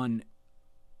 that one,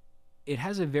 it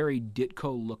has a very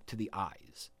Ditko look to the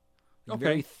eyes. Okay.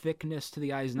 Very thickness to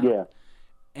the eyes. Yeah.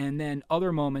 And then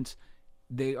other moments,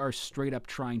 they are straight up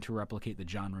trying to replicate the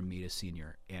John Romita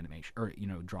Sr. animation, or,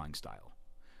 drawing style.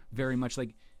 Very much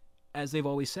like, as they've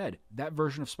always said, that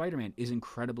version of Spider-Man is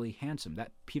incredibly handsome.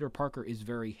 That Peter Parker is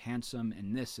very handsome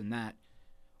and this and that.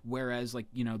 Whereas, like,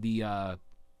 the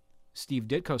Steve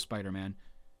Ditko Spider-Man,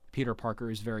 Peter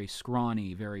Parker is very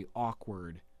scrawny, very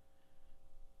awkward,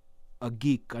 a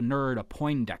geek, a nerd, a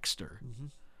Poindexter. Mm-hmm.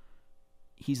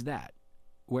 He's that.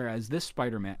 Whereas this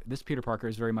Peter Parker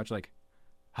is very much like,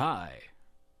 hi.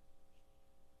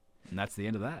 And that's the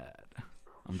end of that.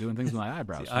 I'm doing things with my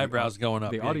eyebrows. The eyebrows going up.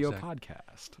 The yeah, audio exactly.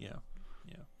 podcast.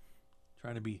 Yeah.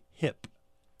 Trying to be hip.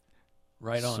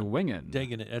 Right on. Swinging.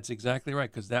 Digging it. That's exactly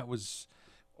right, because that was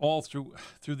all through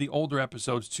the older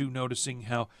episodes too, noticing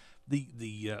how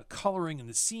the coloring and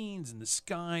the scenes and the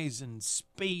skies and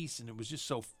space, and it was just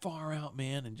so far out,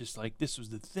 man, and just like this was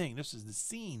the thing, this is the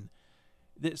scene,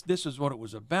 this is what it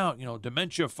was about,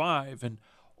 Dementia 5 and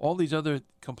all these other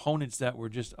components that were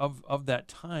just of that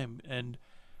time. And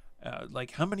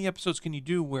like, how many episodes can you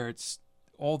do where it's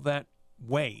all that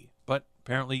way? But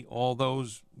apparently all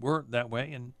those were that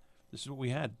way, and this is what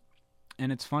we had.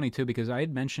 And it's funny, too, because I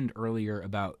had mentioned earlier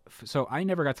about... So I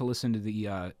never got to listen to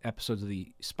the episodes of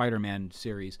the Spider-Man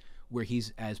series where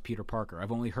he's as Peter Parker.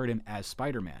 I've only heard him as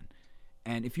Spider-Man.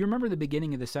 And if you remember the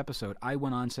beginning of this episode, I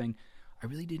went on saying, I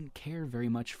really didn't care very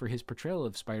much for his portrayal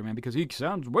of Spider-Man because he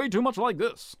sounds way too much like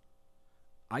this.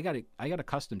 I got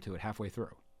accustomed to it halfway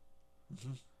through.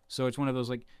 Mm-hmm. So it's one of those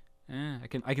like, I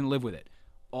can live with it.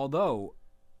 Although,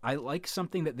 I like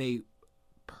something that they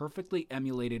perfectly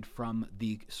emulated from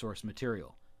the source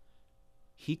material.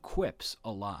 He quips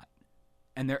a lot,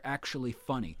 and they're actually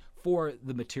funny for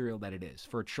the material that it is.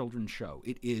 For a children's show,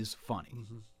 it is funny.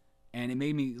 Mm-hmm. And it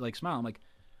made me like smile. I'm like,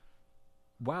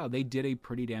 wow, they did a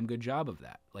pretty damn good job of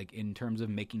that, like in terms of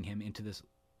making him into this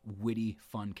witty,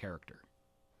 fun character.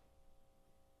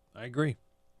 I agree.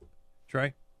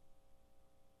 Trey?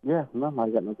 Yeah, no, I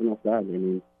got nothing else to add. I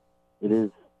mean, it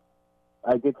is.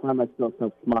 I did find myself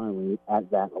smiling at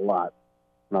that a lot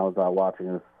when I was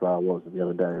watching this. What was it, the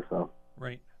other day or so?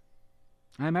 Right.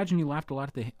 I imagine you laughed a lot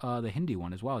at the Hindi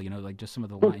one as well. You know, like just some of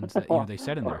the lines that they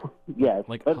said in there. Yes,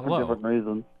 like but hello. for different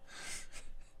reasons.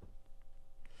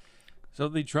 So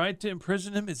they tried to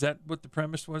imprison him. Is that what the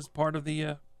premise was? Part of the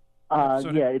yeah,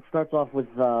 it starts off with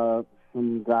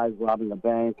some guys robbing a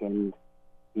bank, and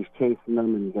he's chasing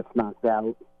them, and he gets knocked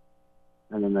out,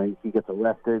 and then he gets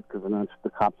arrested because the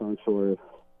cops aren't sure if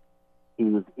he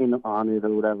was in on it or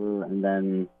whatever, and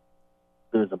then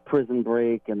there's a prison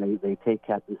break, and they take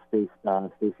Captain Stacy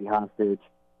hostage,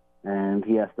 and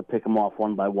he has to pick them off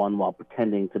one by one while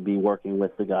pretending to be working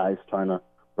with the guys trying to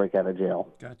break out of jail.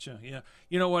 Gotcha. Yeah.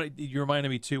 You know what? You reminded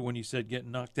me, too, when you said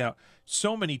getting knocked out.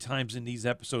 So many times in these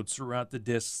episodes, throughout the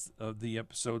discs of the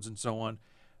episodes and so on,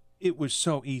 it was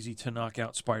so easy to knock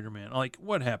out Spider-Man. Like,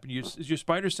 what happened? Is your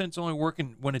spider sense only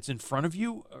working when it's in front of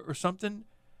you or something?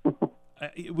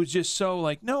 It was just so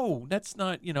like, no, that's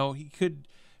not, he could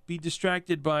be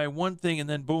distracted by one thing and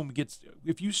then boom,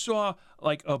 if you saw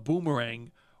like a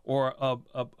boomerang or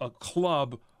a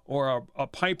club or a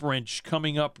pipe wrench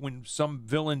coming up when some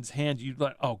villain's hand, you'd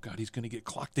like, oh God, he's going to get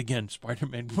clocked again,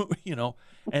 Spider-Man,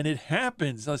 and it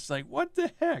happens. It's like, what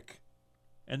the heck?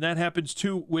 And that happens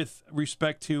too with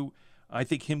respect to, I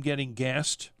think, him getting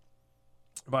gassed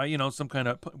by, some kind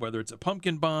of, whether it's a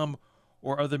pumpkin bomb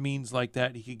or other means like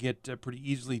that. He could get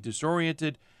pretty easily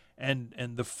disoriented, and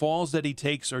the falls that he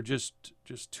takes are just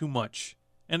too much.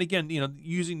 And again,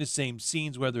 using the same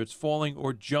scenes, whether it's falling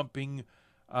or jumping.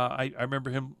 I remember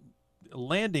him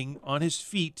landing on his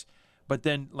feet, but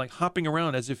then like hopping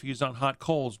around as if he's on hot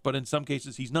coals. But in some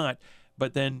cases he's not.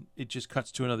 But then it just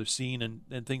cuts to another scene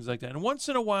and things like that. And once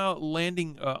in a while,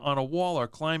 landing on a wall or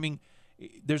climbing,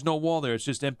 there's no wall there. It's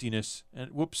just emptiness.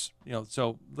 And whoops,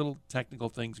 so little technical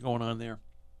things going on there.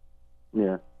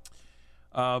 Yeah.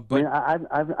 But I mean,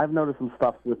 I've noticed some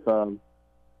stuff with To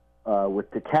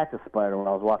Catch a Spider when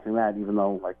I was watching that, even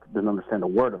though I didn't understand a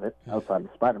word of it outside of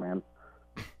Spider-Man.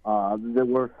 There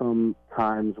were some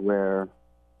times where,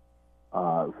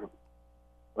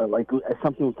 like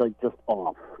something was like just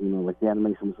off. Like the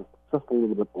animation was just a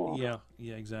little bit off.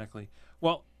 Yeah, exactly.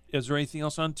 Well, is there anything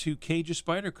else on To Cage a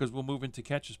Spider? Because we'll move into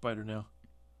Catch a Spider now.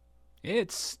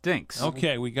 It stinks.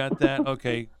 Okay, we got that.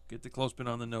 Okay, get the clothespin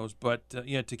on the nose. But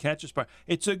yeah, To Catch a Spider.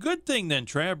 It's a good thing then,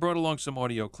 Trey. I brought along some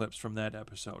audio clips from that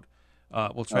episode.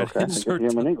 We'll try to insert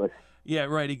them in English. Yeah,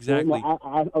 right, exactly. Well,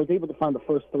 I was able to find the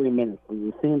first 3 minutes from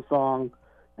the theme song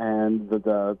and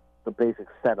the basic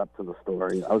setup to the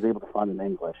story. I was able to find it in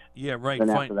English. Yeah, right. Then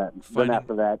after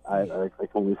that, I can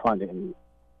only find it in,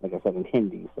 like I said, in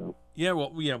Hindi. So.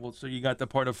 Well, so you got the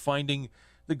part of finding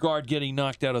the guard getting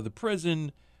knocked out of the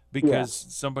prison because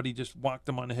somebody just whacked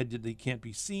them on the head that they can't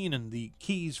be seen, and the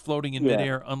keys floating in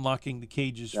midair, unlocking the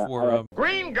cages for...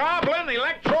 Green Goblin,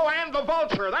 Electro, and the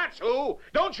Vulture, that's who!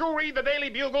 Don't you read the Daily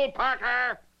Bugle,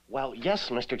 Parker? Well, yes,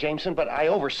 Mr. Jameson, but I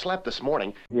overslept this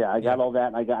morning. Yeah, I got all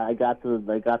that. I got to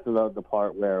the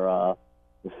part where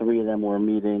the three of them were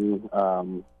meeting.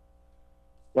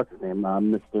 What's his name?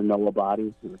 Mr. Noah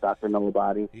Body, Dr. Noah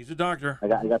Body. He's a doctor. I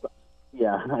got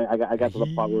to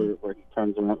the part where he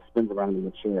turns around, spins around in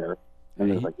the chair, and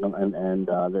there's like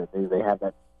they have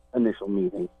that initial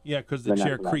meeting. Yeah, because the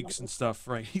chair creaks and stuff,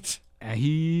 right?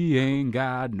 He ain't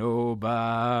got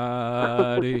nobody,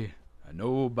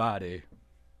 nobody.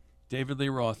 David Lee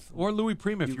Roth or Louis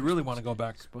Prima, if you really want to go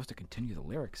back. Supposed to continue the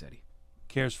lyrics, Eddie.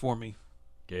 Cares for me.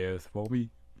 Cares for me.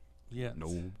 Yeah.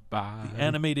 Nobody. The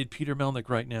animated Peter Melnick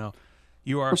right now.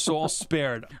 You are all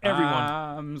spared. Everyone.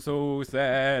 I'm so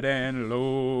sad and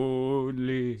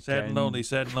lonely. Sad and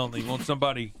lonely. Won't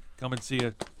somebody come and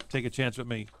see take a chance with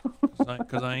me?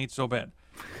 Because I ain't so bad.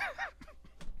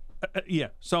 Yeah.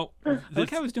 So. I like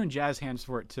how I was doing jazz hands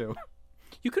for it, too.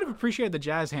 You could have appreciated the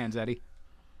jazz hands, Eddie.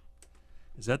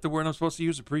 Is that the word I'm supposed to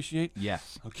use? Appreciate?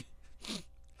 Yes. Okay.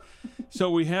 So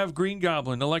we have Green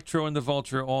Goblin, Electro, and the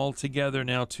Vulture all together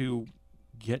now to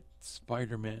get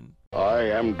Spider-Man. I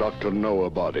am Dr. Noah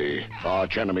Body,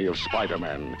 arch enemy of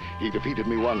Spider-Man. He defeated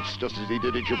me once, just as he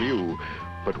did each of you.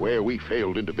 But where we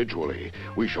failed individually,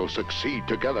 we shall succeed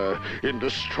together in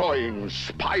destroying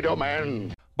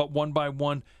Spider-Man. But one by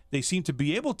one, they seem to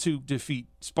be able to defeat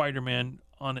Spider-Man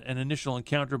on an initial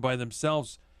encounter by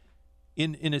themselves.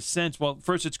 In a sense, well,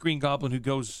 first it's Green Goblin who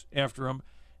goes after him,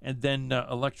 and then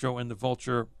Electro and the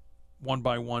Vulture one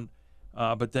by one.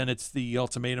 But then it's the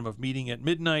ultimatum of meeting at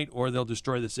midnight or they'll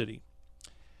destroy the city.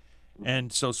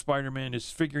 And so Spider-Man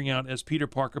is figuring out as Peter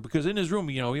Parker, because in his room,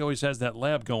 he always has that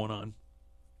lab going on.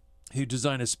 He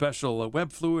designed a special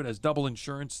web fluid, has double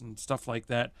insurance and stuff like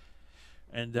that.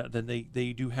 And then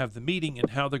they do have the meeting and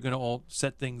how they're going to all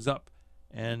set things up.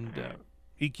 And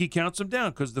he counts them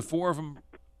down because the four of them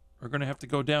are going to have to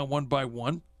go down one by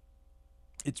one.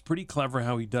 It's pretty clever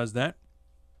how he does that.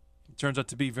 It turns out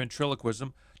to be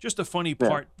ventriloquism. Just a funny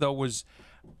part, though, was,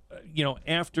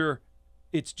 after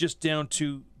it's just down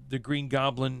to the Green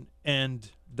Goblin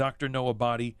and Dr. Noah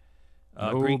Body.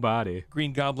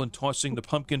 Green Goblin tossing the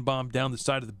pumpkin bomb down the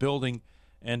side of the building,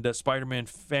 and Spider-Man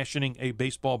fashioning a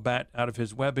baseball bat out of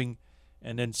his webbing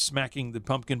and then smacking the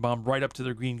pumpkin bomb right up to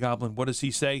the Green Goblin. What does he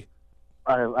say?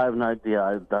 I have no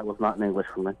idea. That was not in English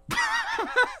for me.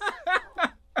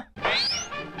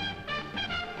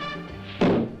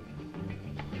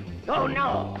 Oh,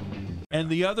 no! And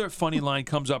the other funny line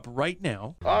comes up right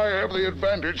now. I have the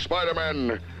advantage,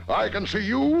 Spider-Man. I can see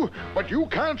you, but you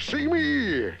can't see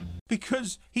me.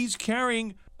 Because he's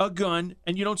carrying a gun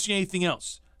and you don't see anything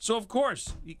else. So, of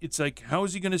course, it's like, how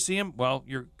is he going to see him? Well,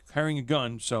 you're carrying a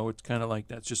gun, so it's kind of like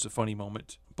that's just a funny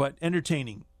moment. But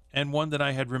entertaining, and one that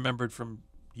I had remembered from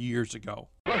years ago.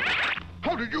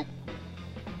 How did you...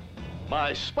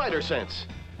 My spider sense.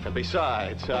 And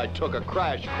besides, I took a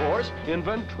crash course in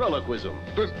ventriloquism.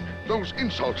 Those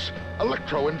insults,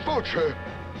 Electro and Vulture.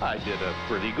 I did a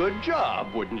pretty good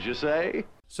job, wouldn't you say?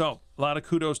 So, a lot of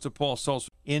kudos to Paul Schultz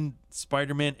in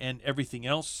Spider-Man and everything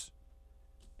else.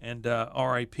 And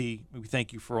R.I.P. We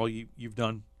thank you for all you've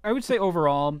done. I would say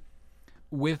overall,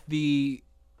 with the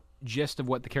gist of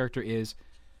what the character is,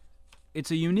 it's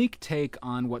a unique take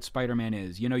on what Spider-Man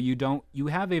is. You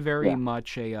have a very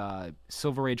much a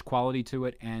Silver Age quality to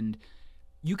it, and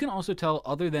you can also tell,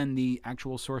 other than the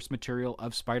actual source material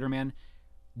of Spider-Man,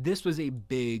 this was a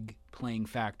big playing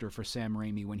factor for Sam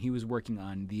Raimi when he was working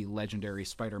on the legendary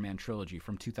Spider-Man trilogy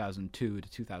from 2002 to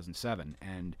 2007.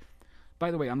 And by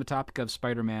the way, on the topic of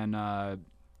Spider-Man,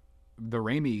 the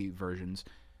Raimi versions,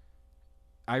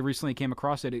 I recently came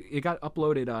across it. It got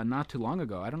uploaded not too long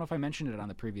ago. I don't know if I mentioned it on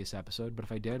the previous episode, but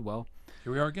if I did, well,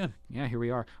 here we are again. Yeah, here we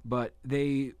are. But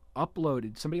somebody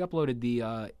uploaded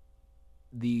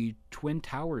the Twin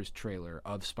Towers trailer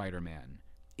of Spider-Man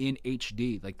in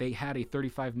HD. Like, they had a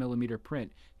 35 millimeter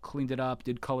print, cleaned it up,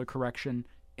 did color correction,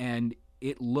 and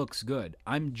it looks good.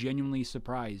 I'm genuinely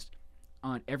surprised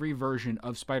on every version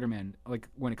of Spider-Man, like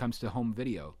when it comes to home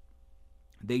video,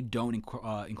 they don't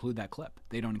include that clip.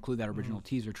 They don't include that original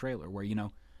teaser trailer where,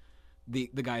 the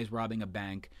guy's robbing a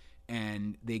bank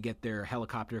and they get their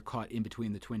helicopter caught in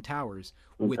between the Twin Towers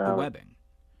with the webbing.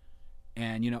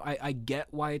 And, I get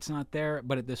why it's not there,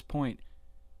 but at this point,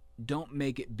 don't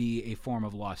make it be a form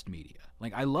of lost media.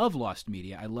 Like, I love lost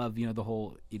media. I love, the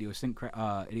whole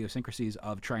idiosyncrasies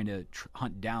of trying to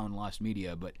hunt down lost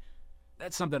media, but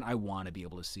that's something I want to be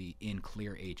able to see in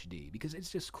clear HD because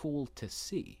it's just cool to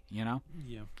see, Yeah.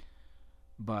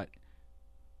 But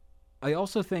I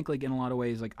also think, like, in a lot of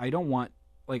ways, like, I don't want,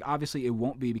 like, obviously it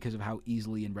won't be because of how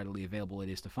easily and readily available it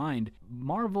is to find.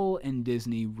 Marvel and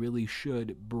Disney really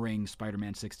should bring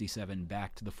Spider-Man 67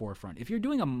 back to the forefront. If you're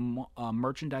doing a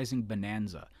merchandising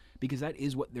bonanza, because that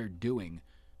is what they're doing,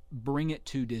 bring it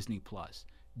to Disney Plus.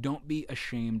 Don't be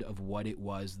ashamed of what it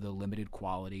was, the limited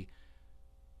quality.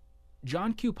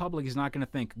 John Q. Public is not going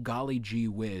to think, golly gee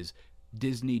whiz,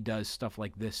 Disney does stuff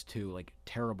like this too, like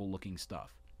terrible looking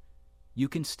stuff. You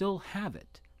can still have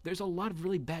it. There's a lot of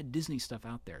really bad Disney stuff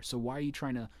out there. So why are you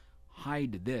trying to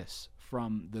hide this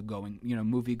from the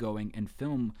movie going and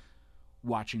film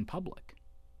watching public?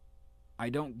 I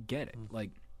don't get it.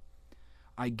 Like,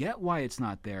 I get why it's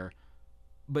not there,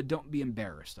 but don't be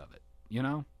embarrassed of it.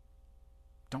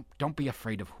 Don't be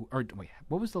afraid of who. Or wait,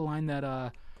 what was the line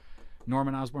that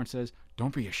Norman Osborn says?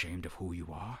 Don't be ashamed of who you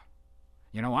are.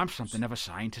 I'm something of a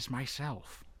scientist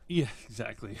myself. Yeah,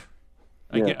 exactly.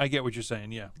 I get what you're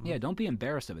saying, yeah. Yeah, don't be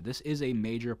embarrassed of it. This is a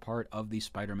major part of the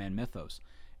Spider-Man mythos.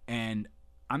 And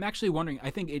I'm actually wondering, I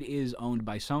think it is owned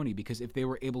by Sony, because if they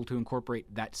were able to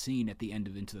incorporate that scene at the end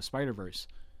of Into the Spider-Verse,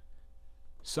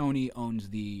 Sony owns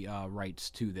the rights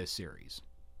to this series.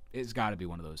 It's got to be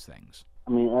one of those things.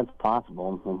 I mean, that's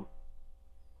possible. I'm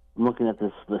looking at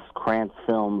this Krantz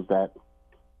Films that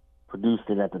produced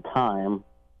it at the time.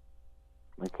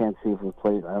 I can't see if it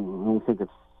played. I don't think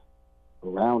it's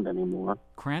around anymore.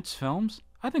 Krantz Films?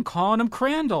 I've been calling him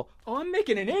Crandall. Oh, I'm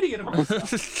making an idiot of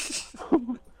myself.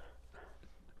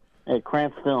 Hey,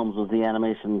 Krantz Films was the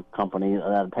animation company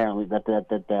that apparently that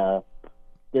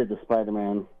did the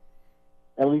Spider-Man,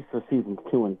 at least for seasons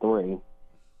 2 and 3.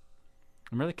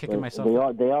 I'm really kicking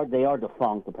myself. They are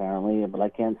defunct apparently, but I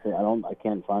can't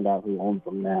find out who owns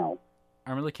them now.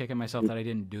 I'm really kicking myself that I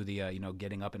didn't do the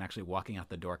getting up and actually walking out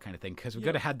the door kind of thing, because we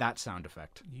could have had that sound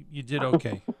effect. You did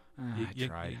okay. I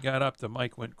tried. You got up. The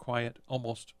mic went quiet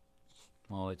almost.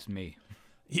 Well, it's me.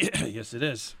 Yeah, yes, it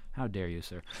is. How dare you,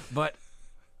 sir? But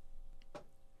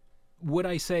would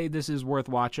I say this is worth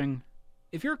watching?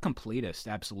 If you're a completist,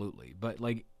 absolutely. But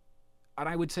and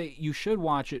I would say you should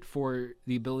watch it for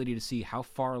the ability to see how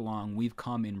far along we've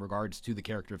come in regards to the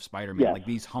character of Spider-Man, Yes. like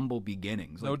these humble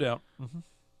beginnings. No doubt. Mm-hmm.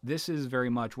 This is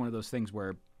very much one of those things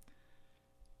where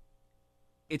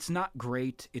it's not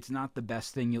great, it's not the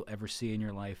best thing you'll ever see in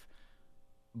your life,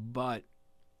 but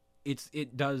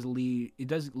it does lay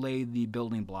the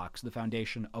building blocks, the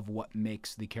foundation of what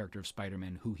makes the character of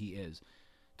Spider-Man who he is.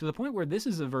 To the point where this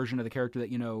is a version of the character that,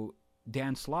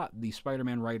 Dan Slott, the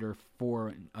Spider-Man writer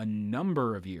for a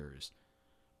number of years,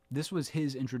 this was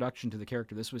his introduction to the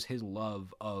character. This was his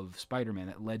love of Spider-Man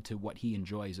that led to what he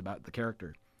enjoys about the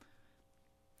character.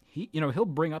 He'll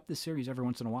bring up this series every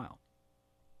once in a while.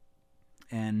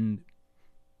 And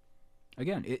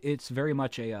again, it's very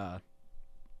much a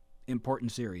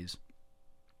important series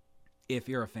if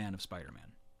you're a fan of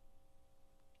Spider-Man.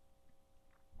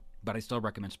 But I still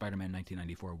recommend Spider-Man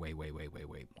 1994 way, way, way, way,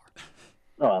 way more.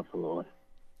 Oh, absolutely.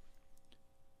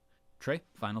 Trey,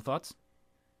 final thoughts?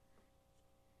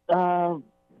 No,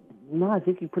 I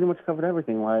think you pretty much covered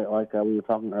everything. Like we were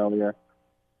talking earlier,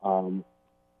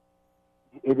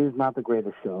 it is not the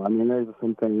greatest show. I mean, there's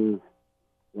some things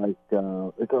like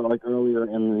earlier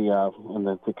in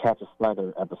the To Catch a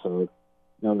Spider episode.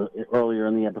 Earlier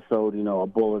in the episode, a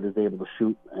bullet is able to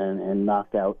shoot and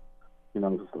knock out, a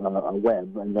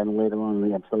web, and then later on in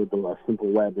the episode, a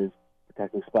simple web is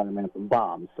protecting Spider-Man from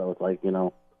bombs. So it's like,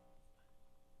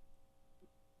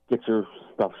 get your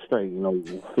stuff straight,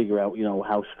 figure out,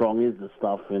 how strong is this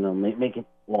stuff, make it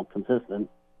all consistent.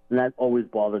 And that always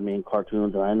bothered me in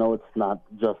cartoons, and I know it's not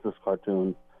just this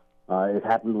cartoon. It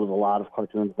happened with a lot of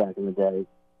cartoons back in the day.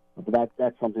 But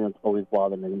that's something that's always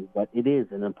bothered me. But it is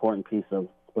an important piece of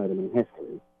Spider-Man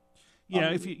history.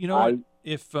 Yeah, if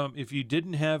if you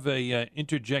didn't have a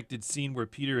interjected scene where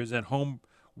Peter is at home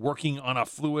working on a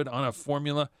fluid, on a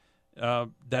formula,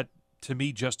 that to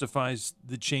me justifies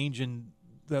the change in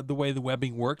the way the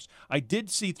webbing works. I did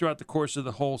see throughout the course of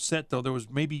the whole set, though, there was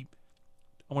maybe,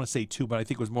 I want to say 2, but I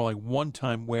think it was more like one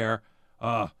time where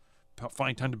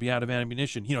find time to be out of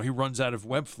ammunition. He runs out of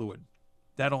web fluid.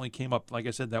 That only came up, like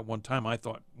I said, that one time. I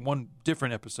thought one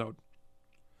different episode.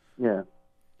 Yeah.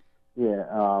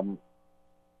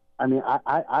 I mean,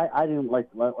 I didn't like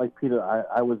Peter.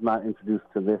 I was not introduced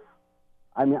to this.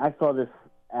 I mean, I saw this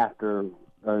after,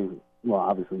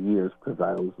 obviously years, because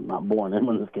I was not born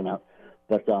when this came out.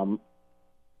 But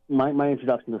my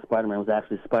introduction to Spider-Man was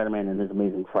actually Spider-Man and His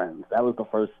Amazing Friends. That was the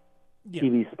first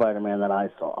TV Spider-Man that I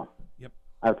saw. Yep.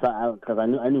 Because I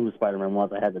knew who Spider-Man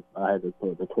was. I had the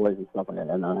toys and stuff like that,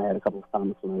 and I had a couple of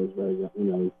comics when I was very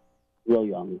young, real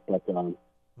young. But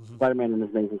Spider-Man and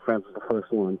His Amazing Friends was the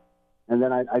first one. And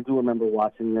then I do remember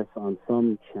watching this on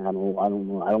some channel. I don't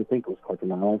know. I don't think it was Cartoon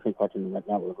Network. I don't think Cartoon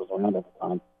Network was around at the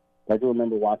time. But I do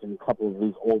remember watching a couple of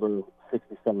these older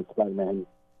 67 Spider-Man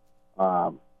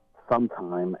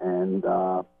sometime, and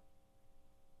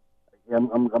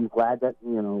I'm glad that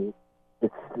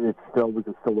it's still, we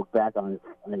can still look back on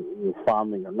it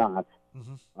fondly or not,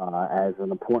 as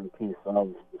an important piece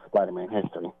of Spider-Man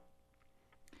history.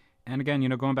 And again,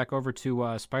 going back over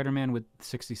to Spider-Man with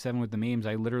 67 with the memes,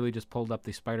 I literally just pulled up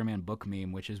the Spider-Man book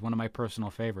meme, which is one of my personal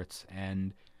favorites.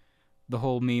 And the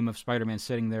whole meme of Spider-Man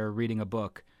sitting there reading a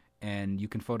book, and you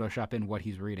can Photoshop in what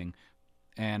he's reading.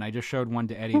 And I just showed one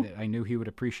to Eddie that I knew he would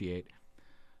appreciate.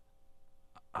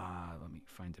 Let me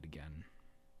find it again.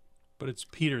 But it's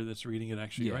Peter that's reading it,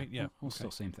 actually, right? Yeah. Well, still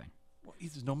same thing. Well,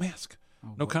 there's no mask,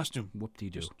 no costume.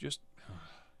 Whoop-de-doo. Just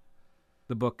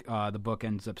The book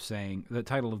ends up saying, the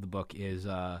title of the book is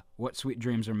What Sweet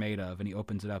Dreams Are Made Of, and he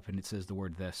opens it up and it says the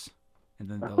word this. And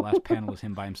then the last panel is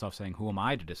him by himself saying, who am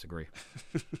I to disagree?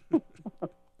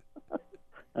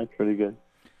 pretty good.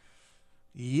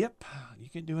 Yep, you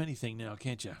can do anything now,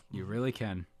 can't you? You really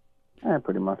can. Yeah,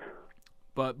 pretty much.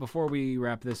 But before we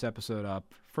wrap this episode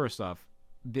up, first off,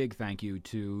 big thank you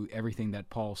to everything that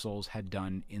Paul Soles had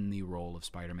done in the role of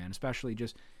Spider-Man, especially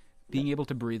just being able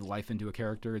to breathe life into a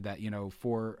character that,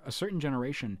 for a certain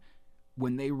generation,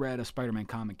 when they read a Spider-Man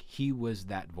comic, he was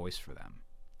that voice for them.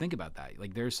 Think about that.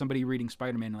 Like, there's somebody reading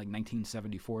Spider-Man in,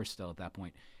 1974 still at that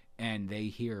point, and they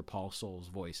hear Paul Soles'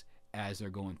 voice as they're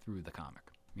going through the comic,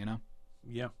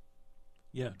 Yeah.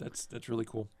 Yeah, that's really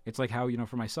cool. It's like how,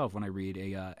 for myself, when I read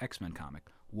a X-Men comic,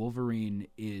 Wolverine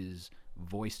is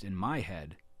voiced in my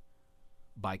head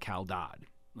by Cal Dodd.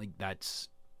 Like, that's,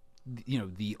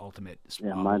 the ultimate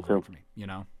mine too. for me,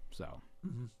 so.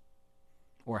 Mm-hmm.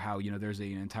 Or how, there's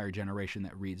an entire generation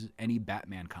that reads any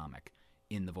Batman comic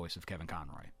in the voice of Kevin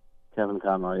Conroy. Kevin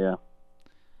Conroy, yeah.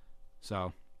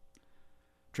 So,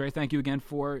 Trey, thank you again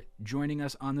for joining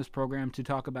us on this program to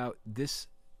talk about this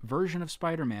version of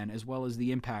Spider-Man as well as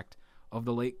the impact of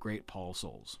the late, great Paul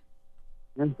Soles.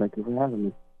 Yeah, thank you for having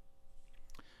me.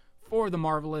 For the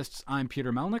Marvelists, I'm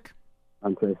Peter Melnick.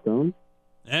 I'm Trey Stone.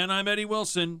 And I'm Eddie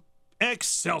Wilson.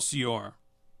 Excelsior!